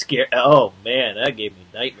kind of scary. Oh man, that gave me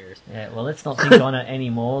nightmares. Yeah, well, let's not think on it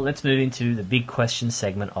anymore. Let's move into the big question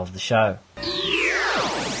segment of the show.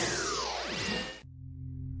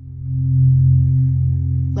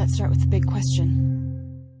 Let's start with the big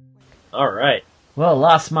question. All right. Well,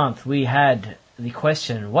 last month we had the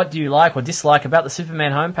question, what do you like or dislike about the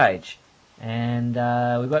Superman homepage? And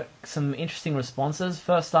we got some interesting responses.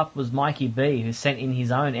 First up was Mikey B, who sent in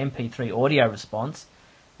his own MP3 audio response.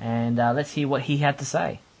 And let's hear what he had to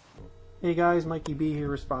say. Hey guys, Mikey B here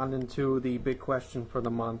responding to the big question for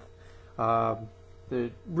the month.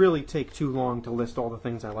 It really take too long to list all the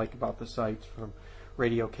things I like about the site, from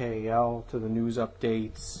Radio KAL to the news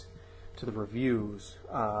updates to the reviews.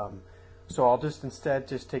 So I'll instead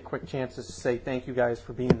take quick chances to say thank you guys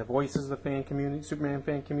for being the voices of the fan community, Superman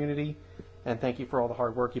fan community, and thank you for all the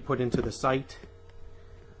hard work you put into the site.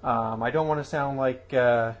 I don't want to sound like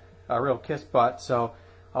a real kiss butt, so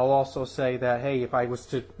I'll also say that, hey, if I was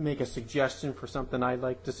to make a suggestion for something I'd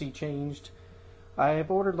like to see changed, I have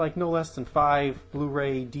ordered no less than 5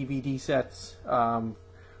 Blu-ray DVD sets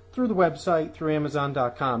through the website, through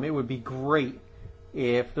Amazon.com. It would be great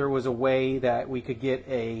if there was a way that we could get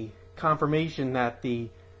a confirmation that it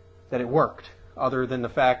worked, other than the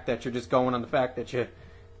fact that you're just going on the fact that you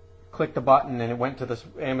clicked the button and it went to the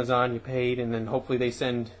Amazon, you paid, and then hopefully they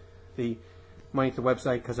send the money to the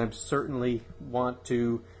website, because I certainly want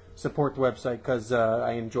to support the website because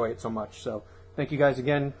I enjoy it so much. So thank you guys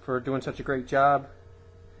again for doing such a great job,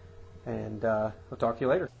 and we'll talk to you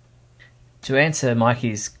later. To answer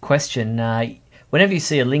Mikey's question, whenever you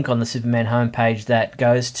see a link on the Superman homepage that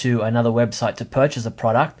goes to another website to purchase a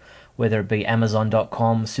product, whether it be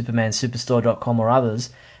Amazon.com, SupermanSuperstore.com or others,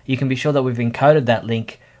 you can be sure that we've encoded that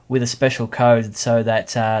link with a special code so that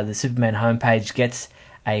the Superman homepage gets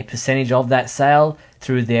a percentage of that sale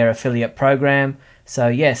through their affiliate program. So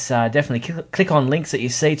yes, definitely click on links that you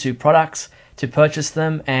see to products to purchase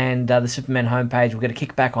them, and the Superman homepage will get a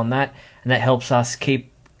kickback on that, and that helps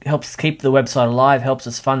keep the website alive, helps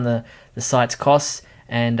us fund the site's costs,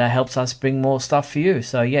 and helps us bring more stuff for you.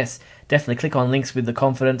 So yes, definitely click on links with the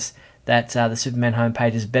confidence that the Superman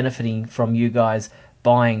homepage is benefiting from you guys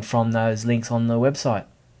buying from those links on the website.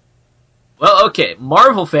 Well, okay,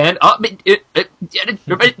 Marvel fan. Oh,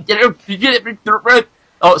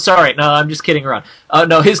 sorry. No, I'm just kidding around.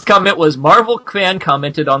 No, his comment was, Marvel fan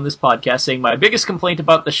commented on this podcast saying, my biggest complaint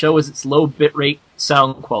about the show is its low bitrate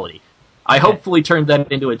sound quality. I hopefully turned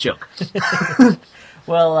that into a joke.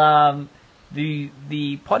 Well, the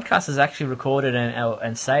podcast is actually recorded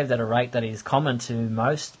and saved at a rate that is common to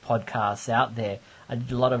most podcasts out there. I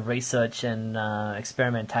did a lot of research and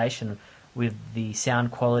experimentation with the sound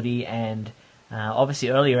quality, and obviously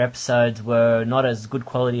earlier episodes were not as good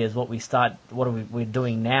quality as what we're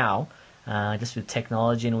doing now, just with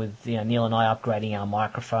technology and with Neil and I upgrading our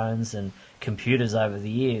microphones and computers over the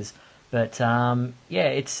years. But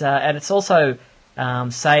it's also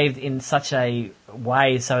saved in such a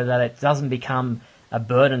way so that it doesn't become a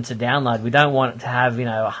burden to download. We don't want it to have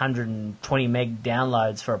 120 meg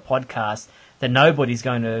downloads for a podcast that nobody's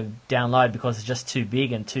going to download because it's just too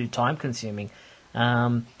big and too time consuming.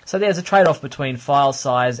 So there's a trade-off between file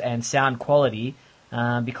size and sound quality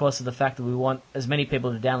because of the fact that we want as many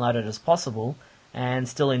people to download it as possible and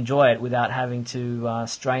still enjoy it without having to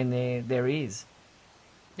strain their ears.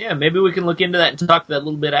 Yeah, maybe we can look into that and talk that a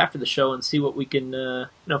little bit after the show and see what we can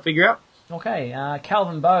figure out. Okay,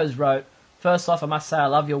 Calvin Bowes wrote, first off, I must say I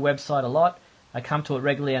love your website a lot. I come to it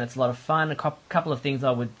regularly and it's a lot of fun. A couple of things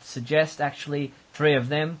I would suggest, actually, 3 of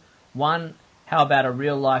them. 1, how about a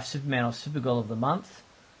real-life Superman or Supergirl of the month?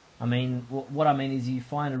 I mean, what I mean is you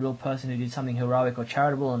find a real person who did something heroic or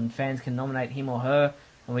charitable and fans can nominate him or her,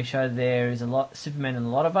 and we show there is a lot Superman in a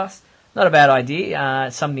lot of us. Not a bad idea.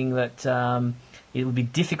 It's something that it would be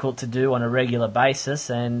difficult to do on a regular basis,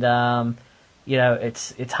 and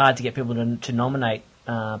it's hard to get people to nominate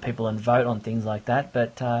people and vote on things like that.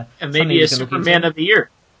 But and maybe a Superman of the Year.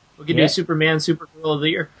 We can do Superman, Supergirl of the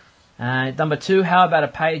Year. Number 2, how about a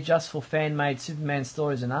page just for fan-made Superman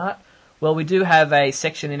stories and art? Well, we do have a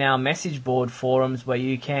section in our message board forums where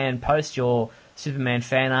you can post your Superman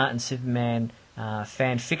fan art and Superman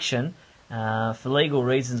fan fiction. For legal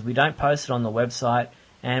reasons, we don't post it on the website,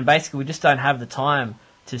 and basically we just don't have the time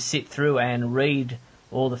to sit through and read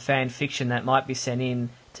all the fan fiction that might be sent in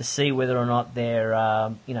to see whether or not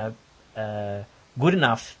they're good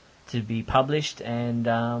enough to be published, and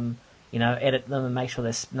edit them and make sure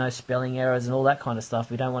there's no spelling errors and all that kind of stuff.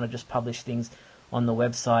 We don't want to just publish things on the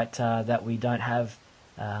website that we don't have,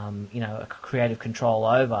 a creative control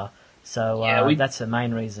over. So that's the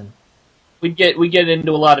main reason. We'd get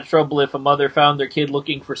into a lot of trouble if a mother found their kid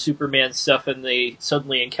looking for Superman stuff and they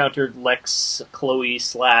suddenly encountered Lex, Chloe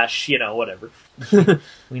 / whatever.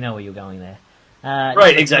 We know where you're going there.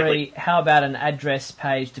 Right, exactly. 3, how about an address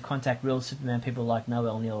page to contact real Superman people like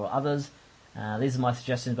Noel, Neil, or others? These are my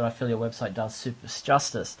suggestions, but I feel your website does super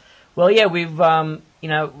justice. Well, yeah, we've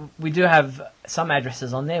we do have some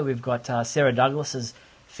addresses on there. We've got Sarah Douglas's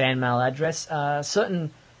fan mail address. Certain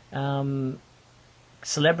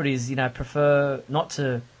celebrities, prefer not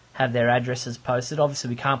to have their addresses posted. Obviously,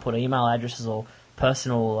 we can't put email addresses or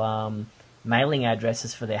personal mailing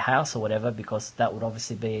addresses for their house or whatever, because that would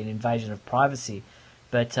obviously be an invasion of privacy.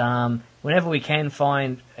 But whenever we can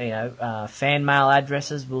find fan mail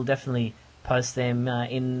addresses, we'll definitely post them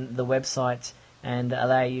in the website and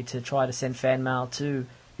allow you to try to send fan mail to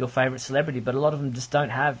your favourite celebrity. But a lot of them just don't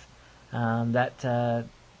have that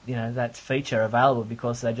feature available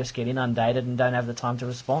because they just get inundated and don't have the time to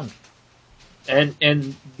respond.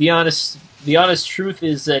 And the honest truth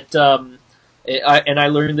is that I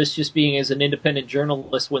learned this just being as an independent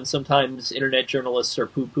journalist, when sometimes internet journalists are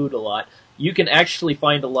poo-pooed a lot. You can actually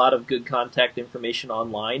find a lot of good contact information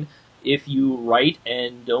online if you write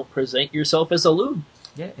and don't present yourself as a loon.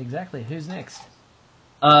 Yeah, exactly. Who's next?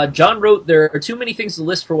 John wrote, there are too many things to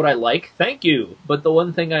list for what I like. Thank you. But the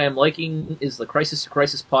one thing I am liking is the Crisis to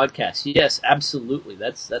Crisis podcast. Yes, absolutely.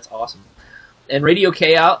 That's awesome. And Radio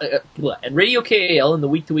KAL and the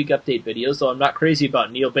week-to-week update videos, though I'm not crazy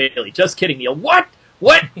about Neil Bailey. Just kidding, Neil. What?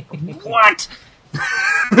 What?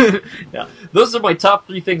 Yeah, those are my top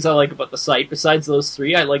 3 things I like about the site. Besides those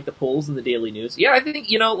 3, I like the polls and the daily news. Yeah, I think,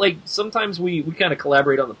 sometimes we kind of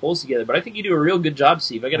collaborate on the polls together, but I think you do a real good job,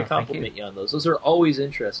 Steve. I got to compliment you on those. Those are always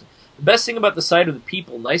interesting. The best thing about the site are the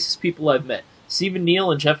people, nicest people I've met. Steve and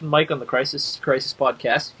Neil and Jeff and Mike on the Crisis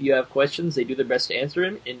podcast. If you have questions, they do their best to answer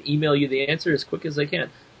them and email you the answer as quick as they can.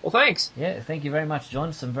 Well, thanks. Yeah, thank you very much,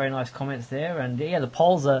 John. Some very nice comments there. And yeah, the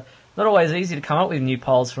polls are not always easy to come up with new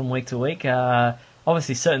polls from week to week.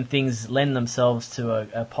 Obviously, certain things lend themselves to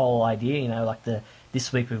a poll idea. Like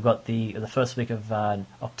this week we've got the first week of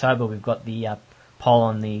October. We've got the poll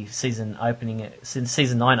on the season 9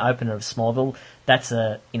 opener of Smallville. That's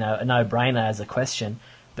a no-brainer as a question.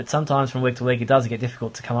 But sometimes from week to week it does get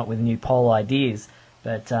difficult to come up with new poll ideas.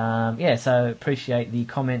 But so appreciate the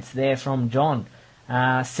comments there from John.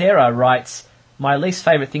 Sarah writes, my least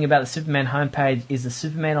favourite thing about the Superman homepage is the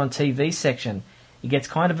Superman on TV section. It gets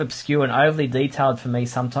kind of obscure and overly detailed for me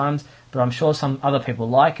sometimes, but I'm sure some other people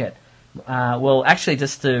like it. Well, actually,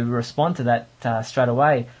 just to respond to that straight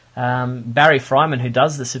away, Barry Fryman, who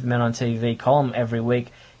does the Superman on TV column every week,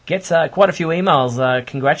 gets quite a few emails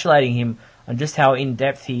congratulating him on just how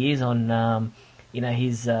in-depth he is on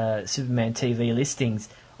his Superman TV listings.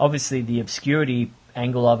 Obviously, the obscurity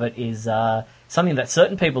angle of it is something that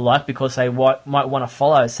certain people like because they might want to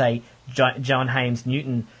follow, say, John Haynes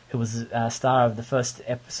Newton, who was a star of the first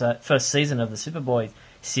season of the Superboy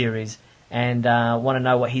series, and want to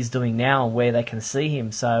know what he's doing now and where they can see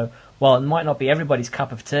him. So, while it might not be everybody's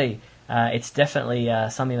cup of tea, it's definitely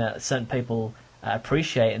something that certain people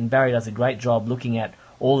appreciate, and Barry does a great job looking at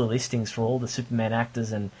all the listings for all the Superman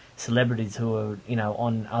actors and celebrities who are,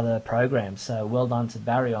 on other programs. So, well done to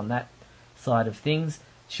Barry on that side of things.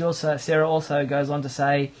 Sarah also goes on to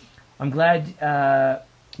say, I'm glad...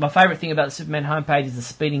 my favourite thing about the Superman homepage is the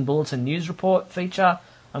Speeding Bulletin news report feature.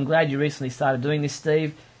 I'm glad you recently started doing this,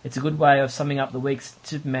 Steve. It's a good way of summing up the week's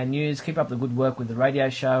Superman news. Keep up the good work with the radio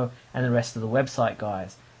show and the rest of the website,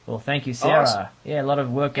 guys. Well, thank you, Sarah. Awesome. Yeah, a lot of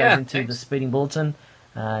work goes into the Speeding Bulletin.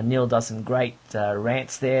 Neil does some great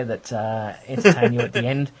rants there that entertain you at the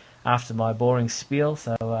end after my boring spiel.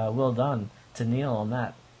 So well done to Neil on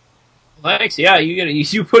that. Thanks. Yeah,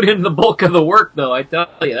 you put in the bulk of the work, though. I tell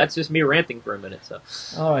you, that's just me ranting for a minute. So.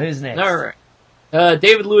 Oh, who's next? All right.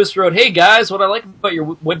 David Lewis wrote, "Hey guys, what I like about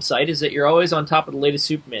your website is that you're always on top of the latest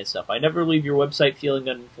Superman stuff. I never leave your website feeling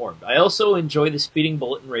uninformed. I also enjoy the Speeding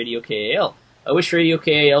Bulletin Radio KAL. I wish Radio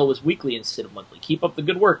KAL was weekly instead of monthly. Keep up the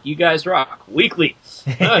good work. You guys rock. Weekly.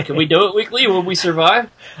 Can we do it weekly? Will we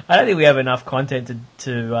survive? I don't think we have enough content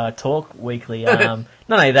to talk weekly. Not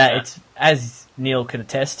only that, it's as Neil could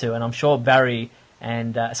attest to, and I'm sure Barry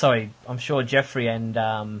and I'm sure Jeffrey and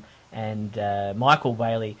Michael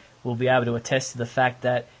Bailey will be able to attest to the fact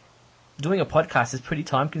that doing a podcast is pretty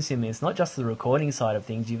time consuming. It's not just the recording side of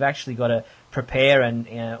things. You've actually got to prepare and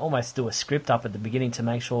almost do a script up at the beginning to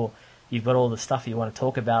make sure you've got all the stuff you want to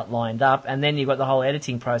talk about lined up, and then you've got the whole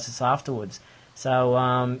editing process afterwards.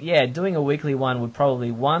 So, yeah, doing a weekly one would probably,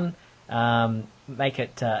 one, make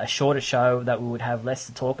it a shorter show that we would have less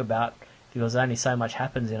to talk about because only so much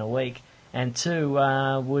happens in a week. And two,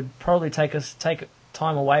 would probably take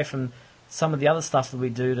time away from some of the other stuff that we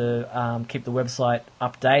do to keep the website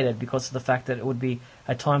updated because of the fact that it would be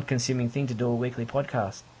a time-consuming thing to do a weekly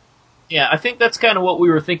podcast. Yeah, I think that's kind of what we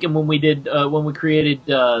were thinking when we did when we created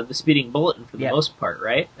the Speeding Bulletin for the most part,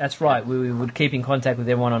 right? That's right. We would keep in contact with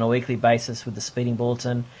everyone on a weekly basis with the Speeding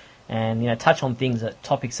Bulletin, and touch on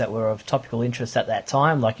topics that were of topical interest at that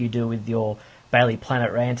time, like you do with your Bailey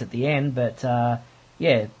Planet rant at the end. But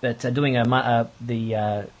doing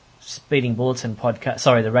the Speeding Bulletin podcast,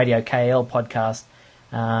 the Radio KL podcast,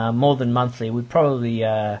 more than monthly, would probably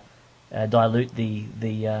dilute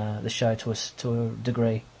the show to a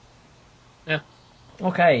degree. Yeah.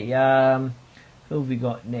 Okay. Who have we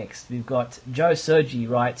got next? We've got Joe Sergi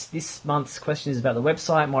writes, this month's question is about the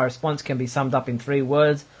website. My response can be summed up in 3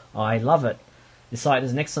 words. I love it. The site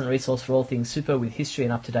is an excellent resource for all things super with history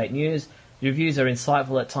and up-to-date news. The reviews are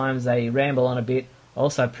insightful at times. They ramble on a bit. I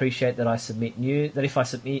also appreciate that if I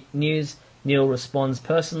submit news, Neil responds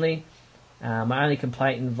personally. My only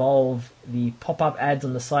complaint involve the pop-up ads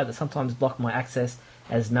on the site that sometimes block my access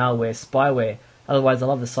as malware, spyware. Otherwise, I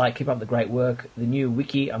love the site. Keep up the great work. The new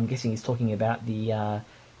wiki, I'm guessing he's talking about the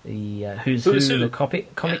Who's Who,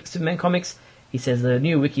 the Superman comics. He says the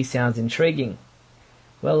new wiki sounds intriguing.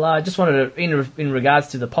 Well, I just wanted to, in regards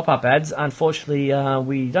to the pop-up ads, unfortunately,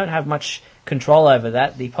 we don't have much control over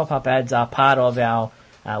that. The pop-up ads are part of our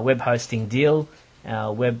web hosting deal.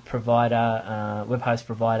 Our web host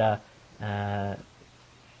provider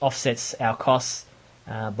offsets our costs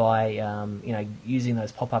by using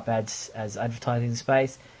those pop-up ads as advertising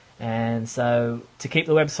space. And so to keep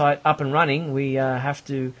the website up and running, we have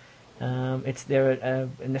to. They're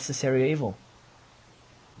a necessary evil.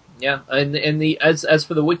 Yeah, and as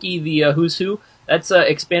for the wiki, the Who's Who, that's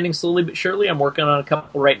expanding slowly but surely. I'm working on a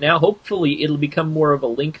couple right now. Hopefully, it'll become more of a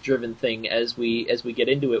link-driven thing as we get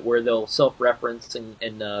into it, where they'll self-reference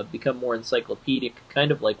and become more encyclopedic,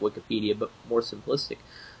 kind of like Wikipedia, but more simplistic.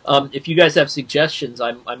 If you guys have suggestions,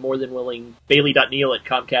 I'm more than willing.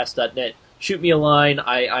 Bailey.neal@comcast.net. Shoot me a line.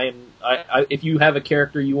 If you have a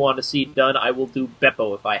character you want to see done, I will do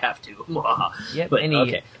Beppo if I have to. Yeah, but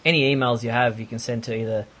any emails you have, you can send to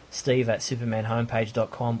either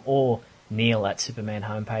steve@supermanhomepage.com or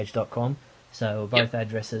neil@supermanhomepage.com. So both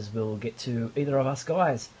addresses will get to either of us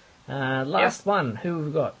guys. Last one, who have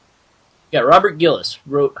we got? Yeah, Robert Gillis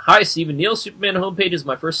wrote, "Hi, Stephen. Neil Superman homepage is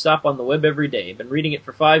my first stop on the web every day. I've been reading it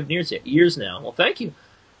for 5 years now. Well, thank you.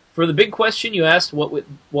 For the big question, you asked what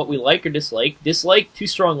we like or dislike. Dislike, too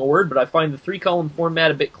strong a word, but I find the 3-column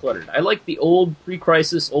format a bit cluttered. I like the old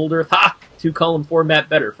pre-crisis, old Earth, 2-column format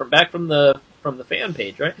better. From the fan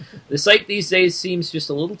page, right? The site these days seems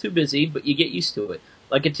just a little too busy, but you get used to it.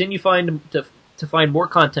 I continue to find more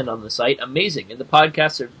content on the site. Amazing, and the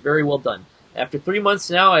podcasts are very well done. After 3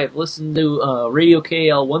 months now, I have listened to Radio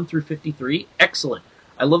KL 1 through 53. Excellent.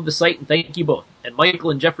 I love the site, and thank you both. And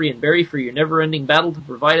Michael and Jeffrey and Barry for your never-ending battle to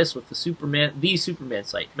provide us with the Superman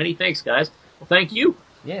site. Many thanks, guys. Well, thank you.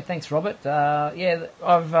 Yeah, thanks, Robert.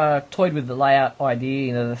 I've toyed with the layout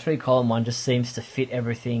idea. The 3-column one just seems to fit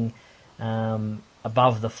everything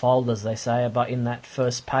above the fold, as they say, but in that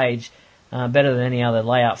first page, better than any other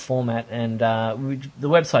layout format. And the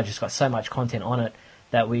website just got so much content on it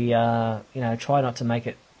that we try not to make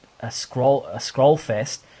it a scroll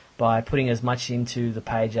fest by putting as much into the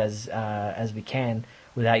page as we can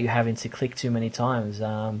without you having to click too many times.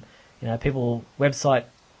 Website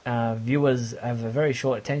viewers have a very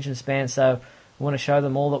short attention span, so we want to show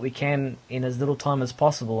them all that we can in as little time as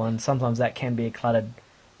possible, and sometimes that can be a cluttered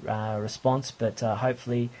response, but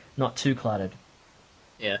hopefully not too cluttered.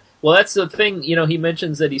 Yeah. Well, that's the thing, he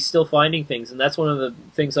mentions that he's still finding things, and that's one of the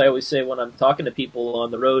things I always say when I'm talking to people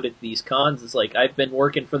on the road at these cons. It's like, I've been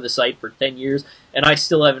working for the site for 10 years, and I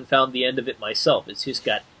still haven't found the end of it myself. It's just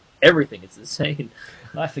got everything. It's insane.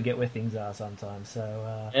 I forget where things are sometimes,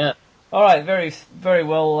 so... Yeah. All right, very, very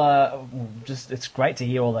well. It's great to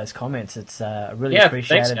hear all those comments. It's really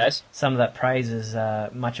appreciated. Thanks, guys. Some of that praise is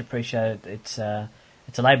much appreciated. It's a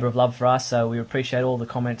labour of love for us, so we appreciate all the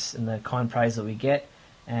comments and the kind praise that we get.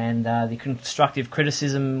 And the constructive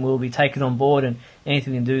criticism will be taken on board, and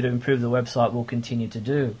anything we can do to improve the website we'll continue to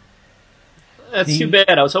do. That's too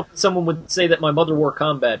bad. I was hoping someone would say that my mother wore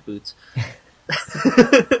combat boots.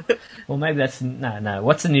 Well, maybe that's... No.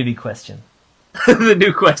 What's the newbie question? The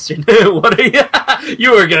new question. What are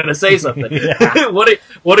you were going to say something. Yeah.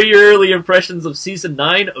 What are your early impressions of Season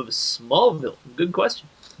 9 of Smallville? Good question.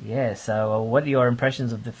 Yeah, so what are your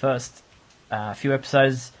impressions of the first few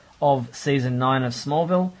episodes of Season 9 of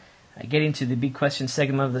Smallville. Get into the Big Question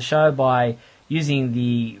segment of the show by using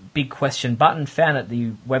the Big Question button found at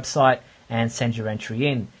the website and send your entry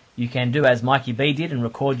in. You can do as Mikey B did and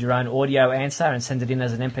record your own audio answer and send it in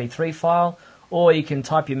as an MP3 file, or you can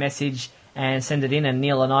type your message and send it in, and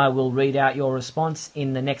Neil and I will read out your response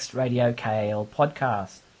in the next Radio KAL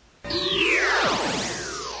podcast.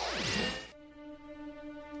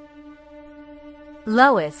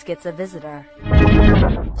 Lois gets a visitor.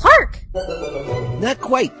 Clark! Not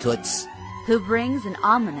quite, Toots. Who brings an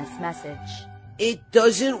ominous message. It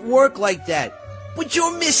doesn't work like that. But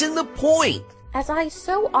you're missing the point. As I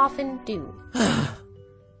so often do.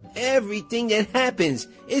 Everything that happens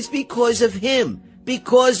is because of him.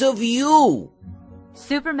 Because of you.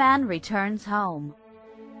 Superman returns home.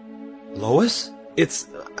 Lois? Is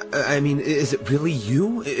it really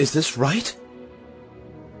you? Is this right?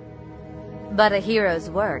 But a hero's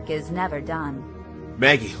work is never done.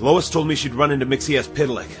 Maggie, Lois told me she'd run into Missy S.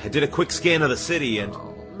 Pitlick. I did a quick scan of the city and...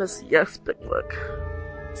 Missy S. Pitlick.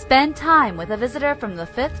 Spend time with a visitor from the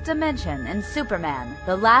 5th dimension in Superman,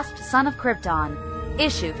 The Last Son of Krypton,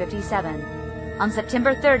 issue 57, on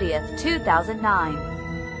September 30th, 2009.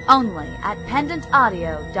 Only at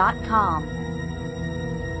pendantaudio.com.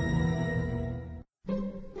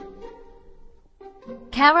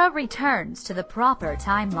 Kara returns to the proper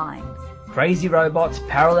timeline. Crazy robots,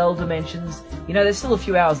 parallel dimensions. There's still a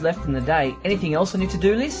few hours left in the day. Anything else on your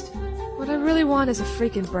to-do list? What I really want is a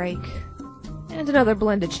freaking break. And another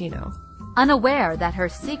Blendicino. Unaware that her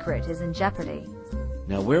secret is in jeopardy.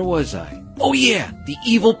 Now, where was I? Oh, yeah, the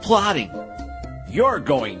evil plotting. You're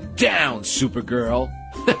going down, Supergirl.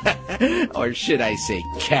 Or should I say,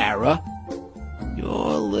 Kara?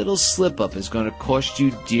 Your little slip-up is going to cost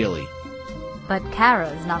you dearly. But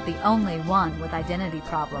Kara's not the only one with identity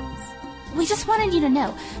problems. We just wanted you to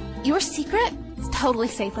know, your secret is totally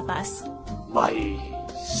safe with us. My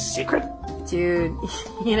secret? Dude,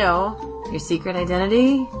 your secret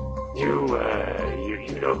identity? You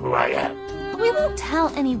know who I am. We won't tell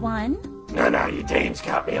anyone. No, you dames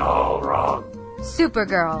got me all wrong.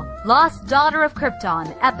 Supergirl, Lost Daughter of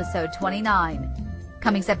Krypton, episode 29.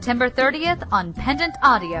 Coming September 30th on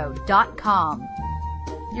pendantaudio.com.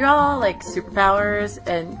 You're all like superpowers,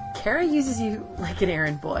 and Kara uses you like an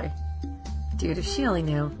errand boy. Dude, if she only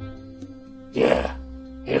knew. Yeah,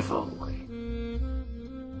 if only.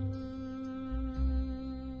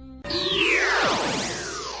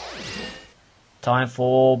 Time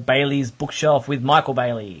for Bailey's Bookshelf with Michael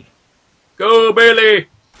Bailey. Go, Bailey!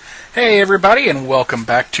 Hey, everybody, and welcome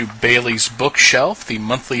back to Bailey's Bookshelf, the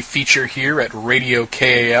monthly feature here at Radio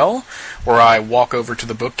KAL, where I walk over to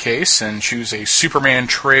the bookcase and choose a Superman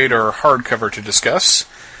trade or hardcover to discuss.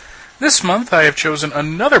 This month, I have chosen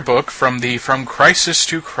another book from the From Crisis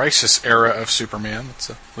to Crisis era of Superman. That's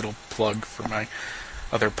a little plug for my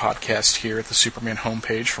other podcast here at the Superman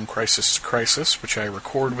homepage, From Crisis to Crisis, which I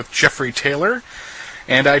record with Jeffrey Taylor.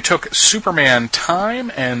 And I took Superman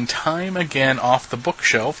time and time again off the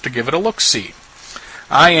bookshelf to give it a look-see.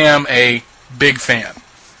 I am a big fan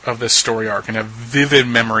of this story arc and have vivid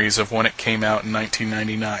memories of when it came out in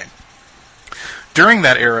 1999. During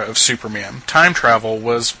that era of Superman, time travel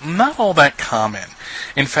was not all that common.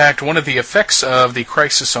 In fact, one of the effects of the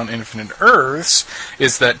Crisis on Infinite Earths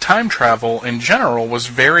is that time travel in general was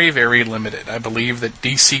very, very limited. I believe that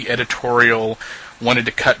DC editorial wanted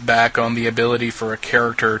to cut back on the ability for a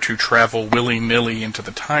character to travel willy-nilly into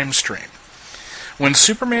the time stream. When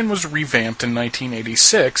Superman was revamped in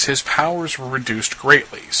 1986, his powers were reduced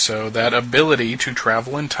greatly, so that ability to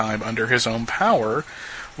travel in time under his own power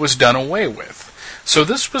was done away with. So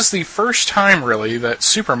this was the first time, really, that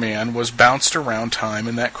Superman was bounced around time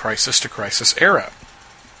in that crisis-to-crisis era.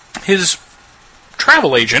 His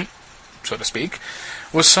travel agent, so to speak,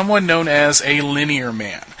 was someone known as a Linear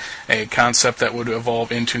Man, a concept that would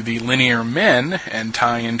evolve into the Linear Men and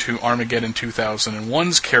tie into Armageddon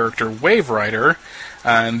 2001's character Wave Rider.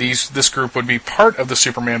 And this group would be part of the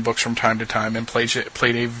Superman books from time to time and played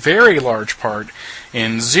a very large part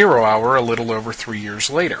in Zero Hour a little over 3 years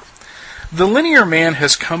later. The Linear Man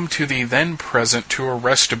has come to the then present to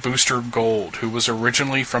arrest Booster Gold, who was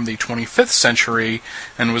originally from the 25th century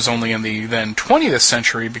and was only in the then 20th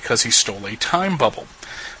century because he stole a time bubble.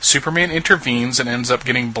 Superman intervenes and ends up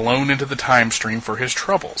getting blown into the time stream for his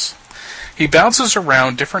troubles. He bounces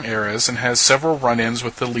around different eras and has several run-ins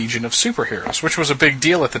with the Legion of Superheroes, which was a big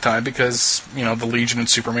deal at the time because, the Legion and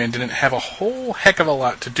Superman didn't have a whole heck of a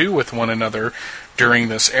lot to do with one another during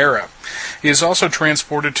this era. He is also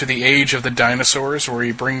transported to the age of the dinosaurs, where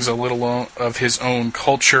he brings a little of his own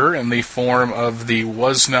culture in the form of the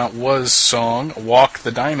Was Not Was song, Walk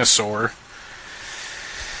the Dinosaur.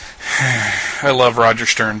 I love Roger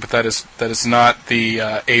Stern, but that is not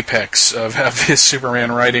the apex of his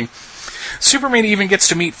Superman writing. Superman even gets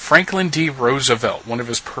to meet Franklin D. Roosevelt, one of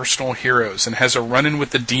his personal heroes, and has a run-in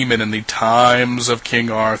with the Demon in the Times of King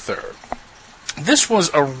Arthur. This was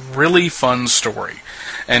a really fun story,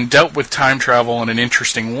 and dealt with time travel in an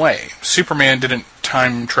interesting way. Superman didn't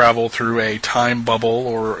time travel through a time bubble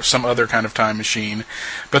or some other kind of time machine,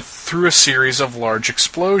 but through a series of large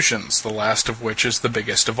explosions, the last of which is the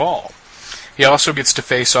biggest of all. He also gets to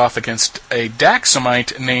face off against a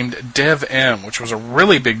Daxamite named Dev-M, which was a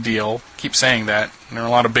really big deal. Keep saying that. There are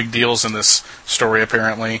a lot of big deals in this story,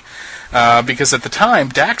 apparently, because at the time,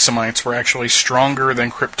 Daxamites were actually stronger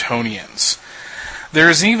than Kryptonians. There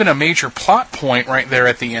is even a major plot point right there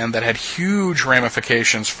at the end that had huge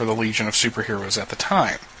ramifications for the Legion of Superheroes at the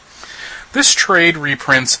time. This trade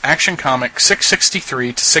reprints Action Comic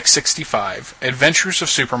 663 to 665, Adventures of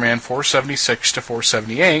Superman 476 to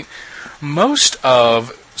 478, most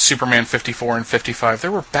of Superman 54 and 55.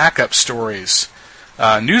 There were backup stories,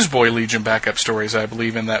 Newsboy Legion backup stories, I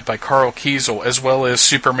believe, in that by Carl Kiesel, as well as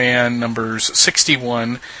Superman numbers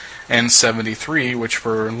 61 and 73, which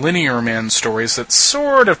were Linear Man stories that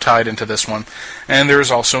sort of tied into this one. And there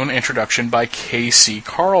is also an introduction by K.C.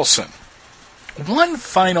 Carlson. One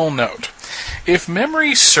final note. If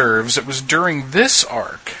memory serves, it was during this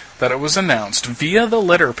arc that it was announced via the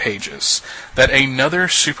letter pages that another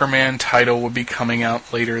Superman title would be coming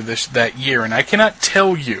out later that year. And I cannot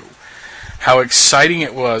tell you how exciting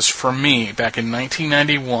it was for me back in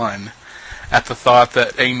 1991 at the thought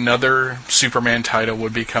that another Superman title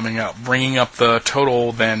would be coming out, bringing up the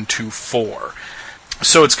total then to 4.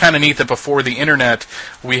 So it's kind of neat that before the internet,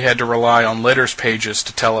 we had to rely on letters pages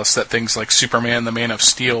to tell us that things like Superman the Man of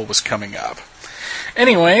Steel was coming up.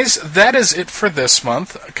 Anyways, that is it for this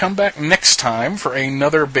month. Come back next time for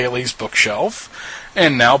another Bailey's Bookshelf.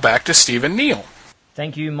 And now back to Steve and Neil.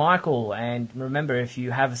 Thank you, Michael. And remember, if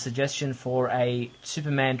you have a suggestion for a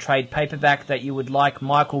Superman trade paperback that you would like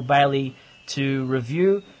Michael Bailey to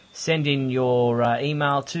review, send in your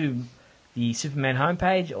email to the Superman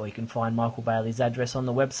homepage, or you can find Michael Bailey's address on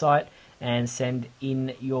the website and send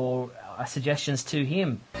in your suggestions to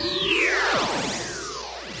him.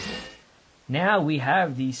 Now we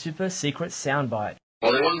have the super secret soundbite.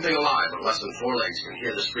 Only one thing alive with less than 4 legs can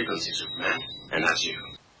hear this frequency, Superman, and that's you.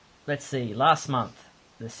 Let's see, last month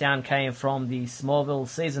the sound came from the Smallville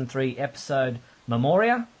Season 3 episode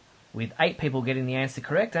Memoria, with 8 people getting the answer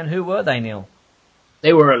correct. And who were they, Neil?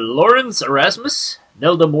 They were Lawrence Erasmus,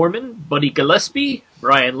 Nelda Mormon, Buddy Gillespie,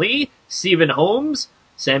 Brian Lee, Stephen Holmes,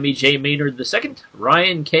 Sammy J. Maynard II,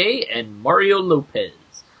 Ryan Kay, and Mario Lopez.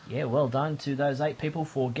 Yeah, well done to those 8 people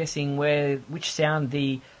for guessing which sound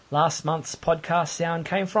the last month's podcast sound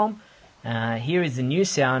came from. Here is the new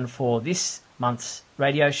sound for this month's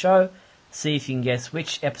radio show. See if you can guess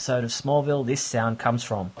which episode of Smallville this sound comes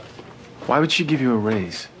from. Why would she give you a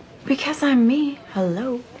raise? Because I'm me.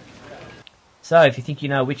 Hello. So if you think you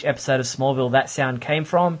know which episode of Smallville that sound came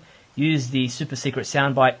from, use the super secret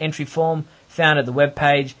soundbite entry form found at the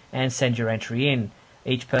webpage and send your entry in.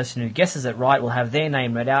 Each person who guesses it right will have their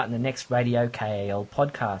name read out in the next Radio KAL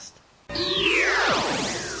podcast.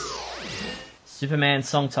 Superman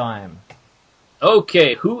song time.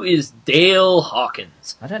 Okay, who is Dale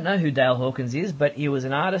Hawkins? I don't know who Dale Hawkins is, but he was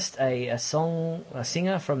an artist, a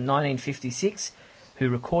singer from 1956 who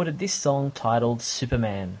recorded this song titled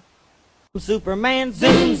Superman. Superman,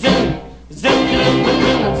 zoom, zoom, zoom, zoom,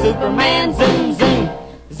 zoom, Superman, zoom, zoom, zoom,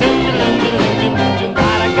 zoom, zoom, zoom, but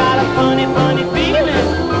I got a funny, funny feeling.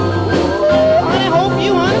 Honey, hope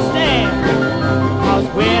you understand. 'Cause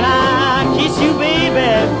when I kiss you, baby,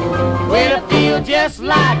 well, I feel just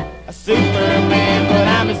like a Superman, but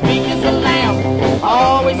I'm as meek as a lamb,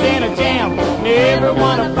 always in a jam, never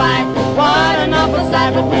wanna fight. What an awful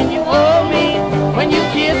sight, but when you hold me, when you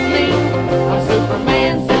kiss me, I'm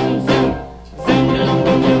Superman, zoom, zoom, zoom, zoom,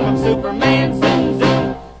 zoom, zoom, I'm Superman, zoom,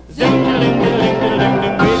 zoom, zoom, zoom, zoom, zoom, zoom,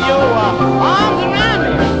 zoom, with your arms around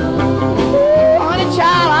me. Ooh, honey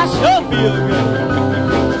child, I sure feel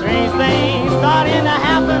good. Strange things starting to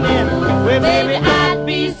happen, well, baby, I'd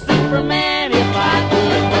be Superman if I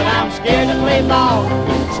could, but I'm scared to play ball,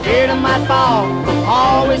 scared I might fall,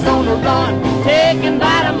 always on the run, taken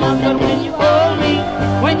by the month. But when you hold me,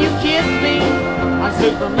 when you kiss me, I'm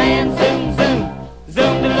Superman, zoom, zoom,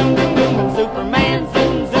 zoom, zoom, zoom, zoom, I'm Superman,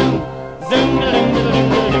 zoom, zoom, zoom, zoom, zoom,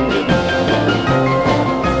 zoom, zoom, zoom.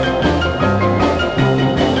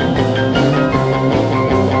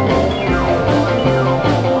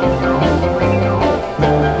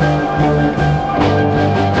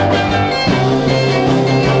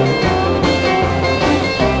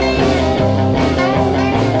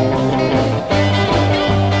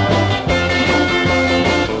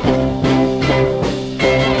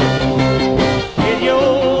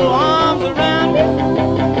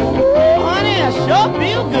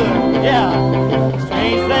 could, yeah.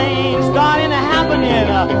 Strange things starting to happen,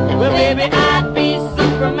 well, baby, I'd be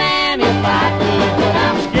Superman if I could. But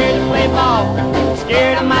I'm scared to play ball,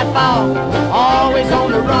 scared I might fall, always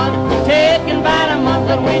on the run, taking about a month.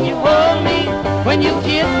 But when you hold me, when you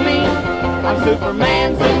kiss me, I'm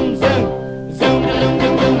Superman, zoom, zoom, zoom, da-loom,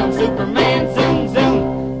 doom, doom. I'm Superman, zoom,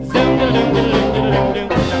 zoom, zoom, da-loom, da-loom, da-loom, doom.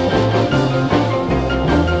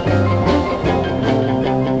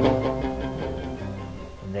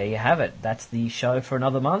 There you have it. That's the show for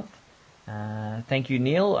another month. Thank you,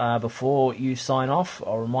 Neil. Before you sign off,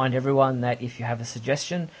 I'll remind everyone that if you have a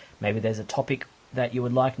suggestion, maybe there's a topic that you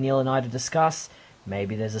would like Neil and I to discuss,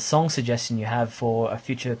 maybe there's a song suggestion you have for a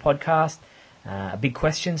future podcast, a big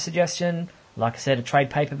question suggestion, like I said, a trade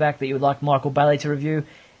paperback that you would like Michael Bailey to review,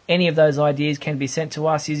 any of those ideas can be sent to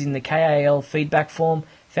us using the KAL feedback form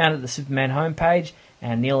found at the Superman homepage,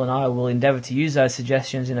 and Neil and I will endeavour to use those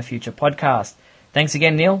suggestions in a future podcast. Thanks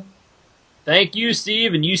again, Neil. Thank you,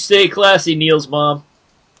 Steve, and you stay classy, Neil's mom.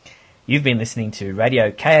 You've been listening to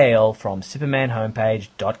Radio KAL from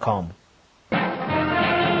SupermanHomepage.com.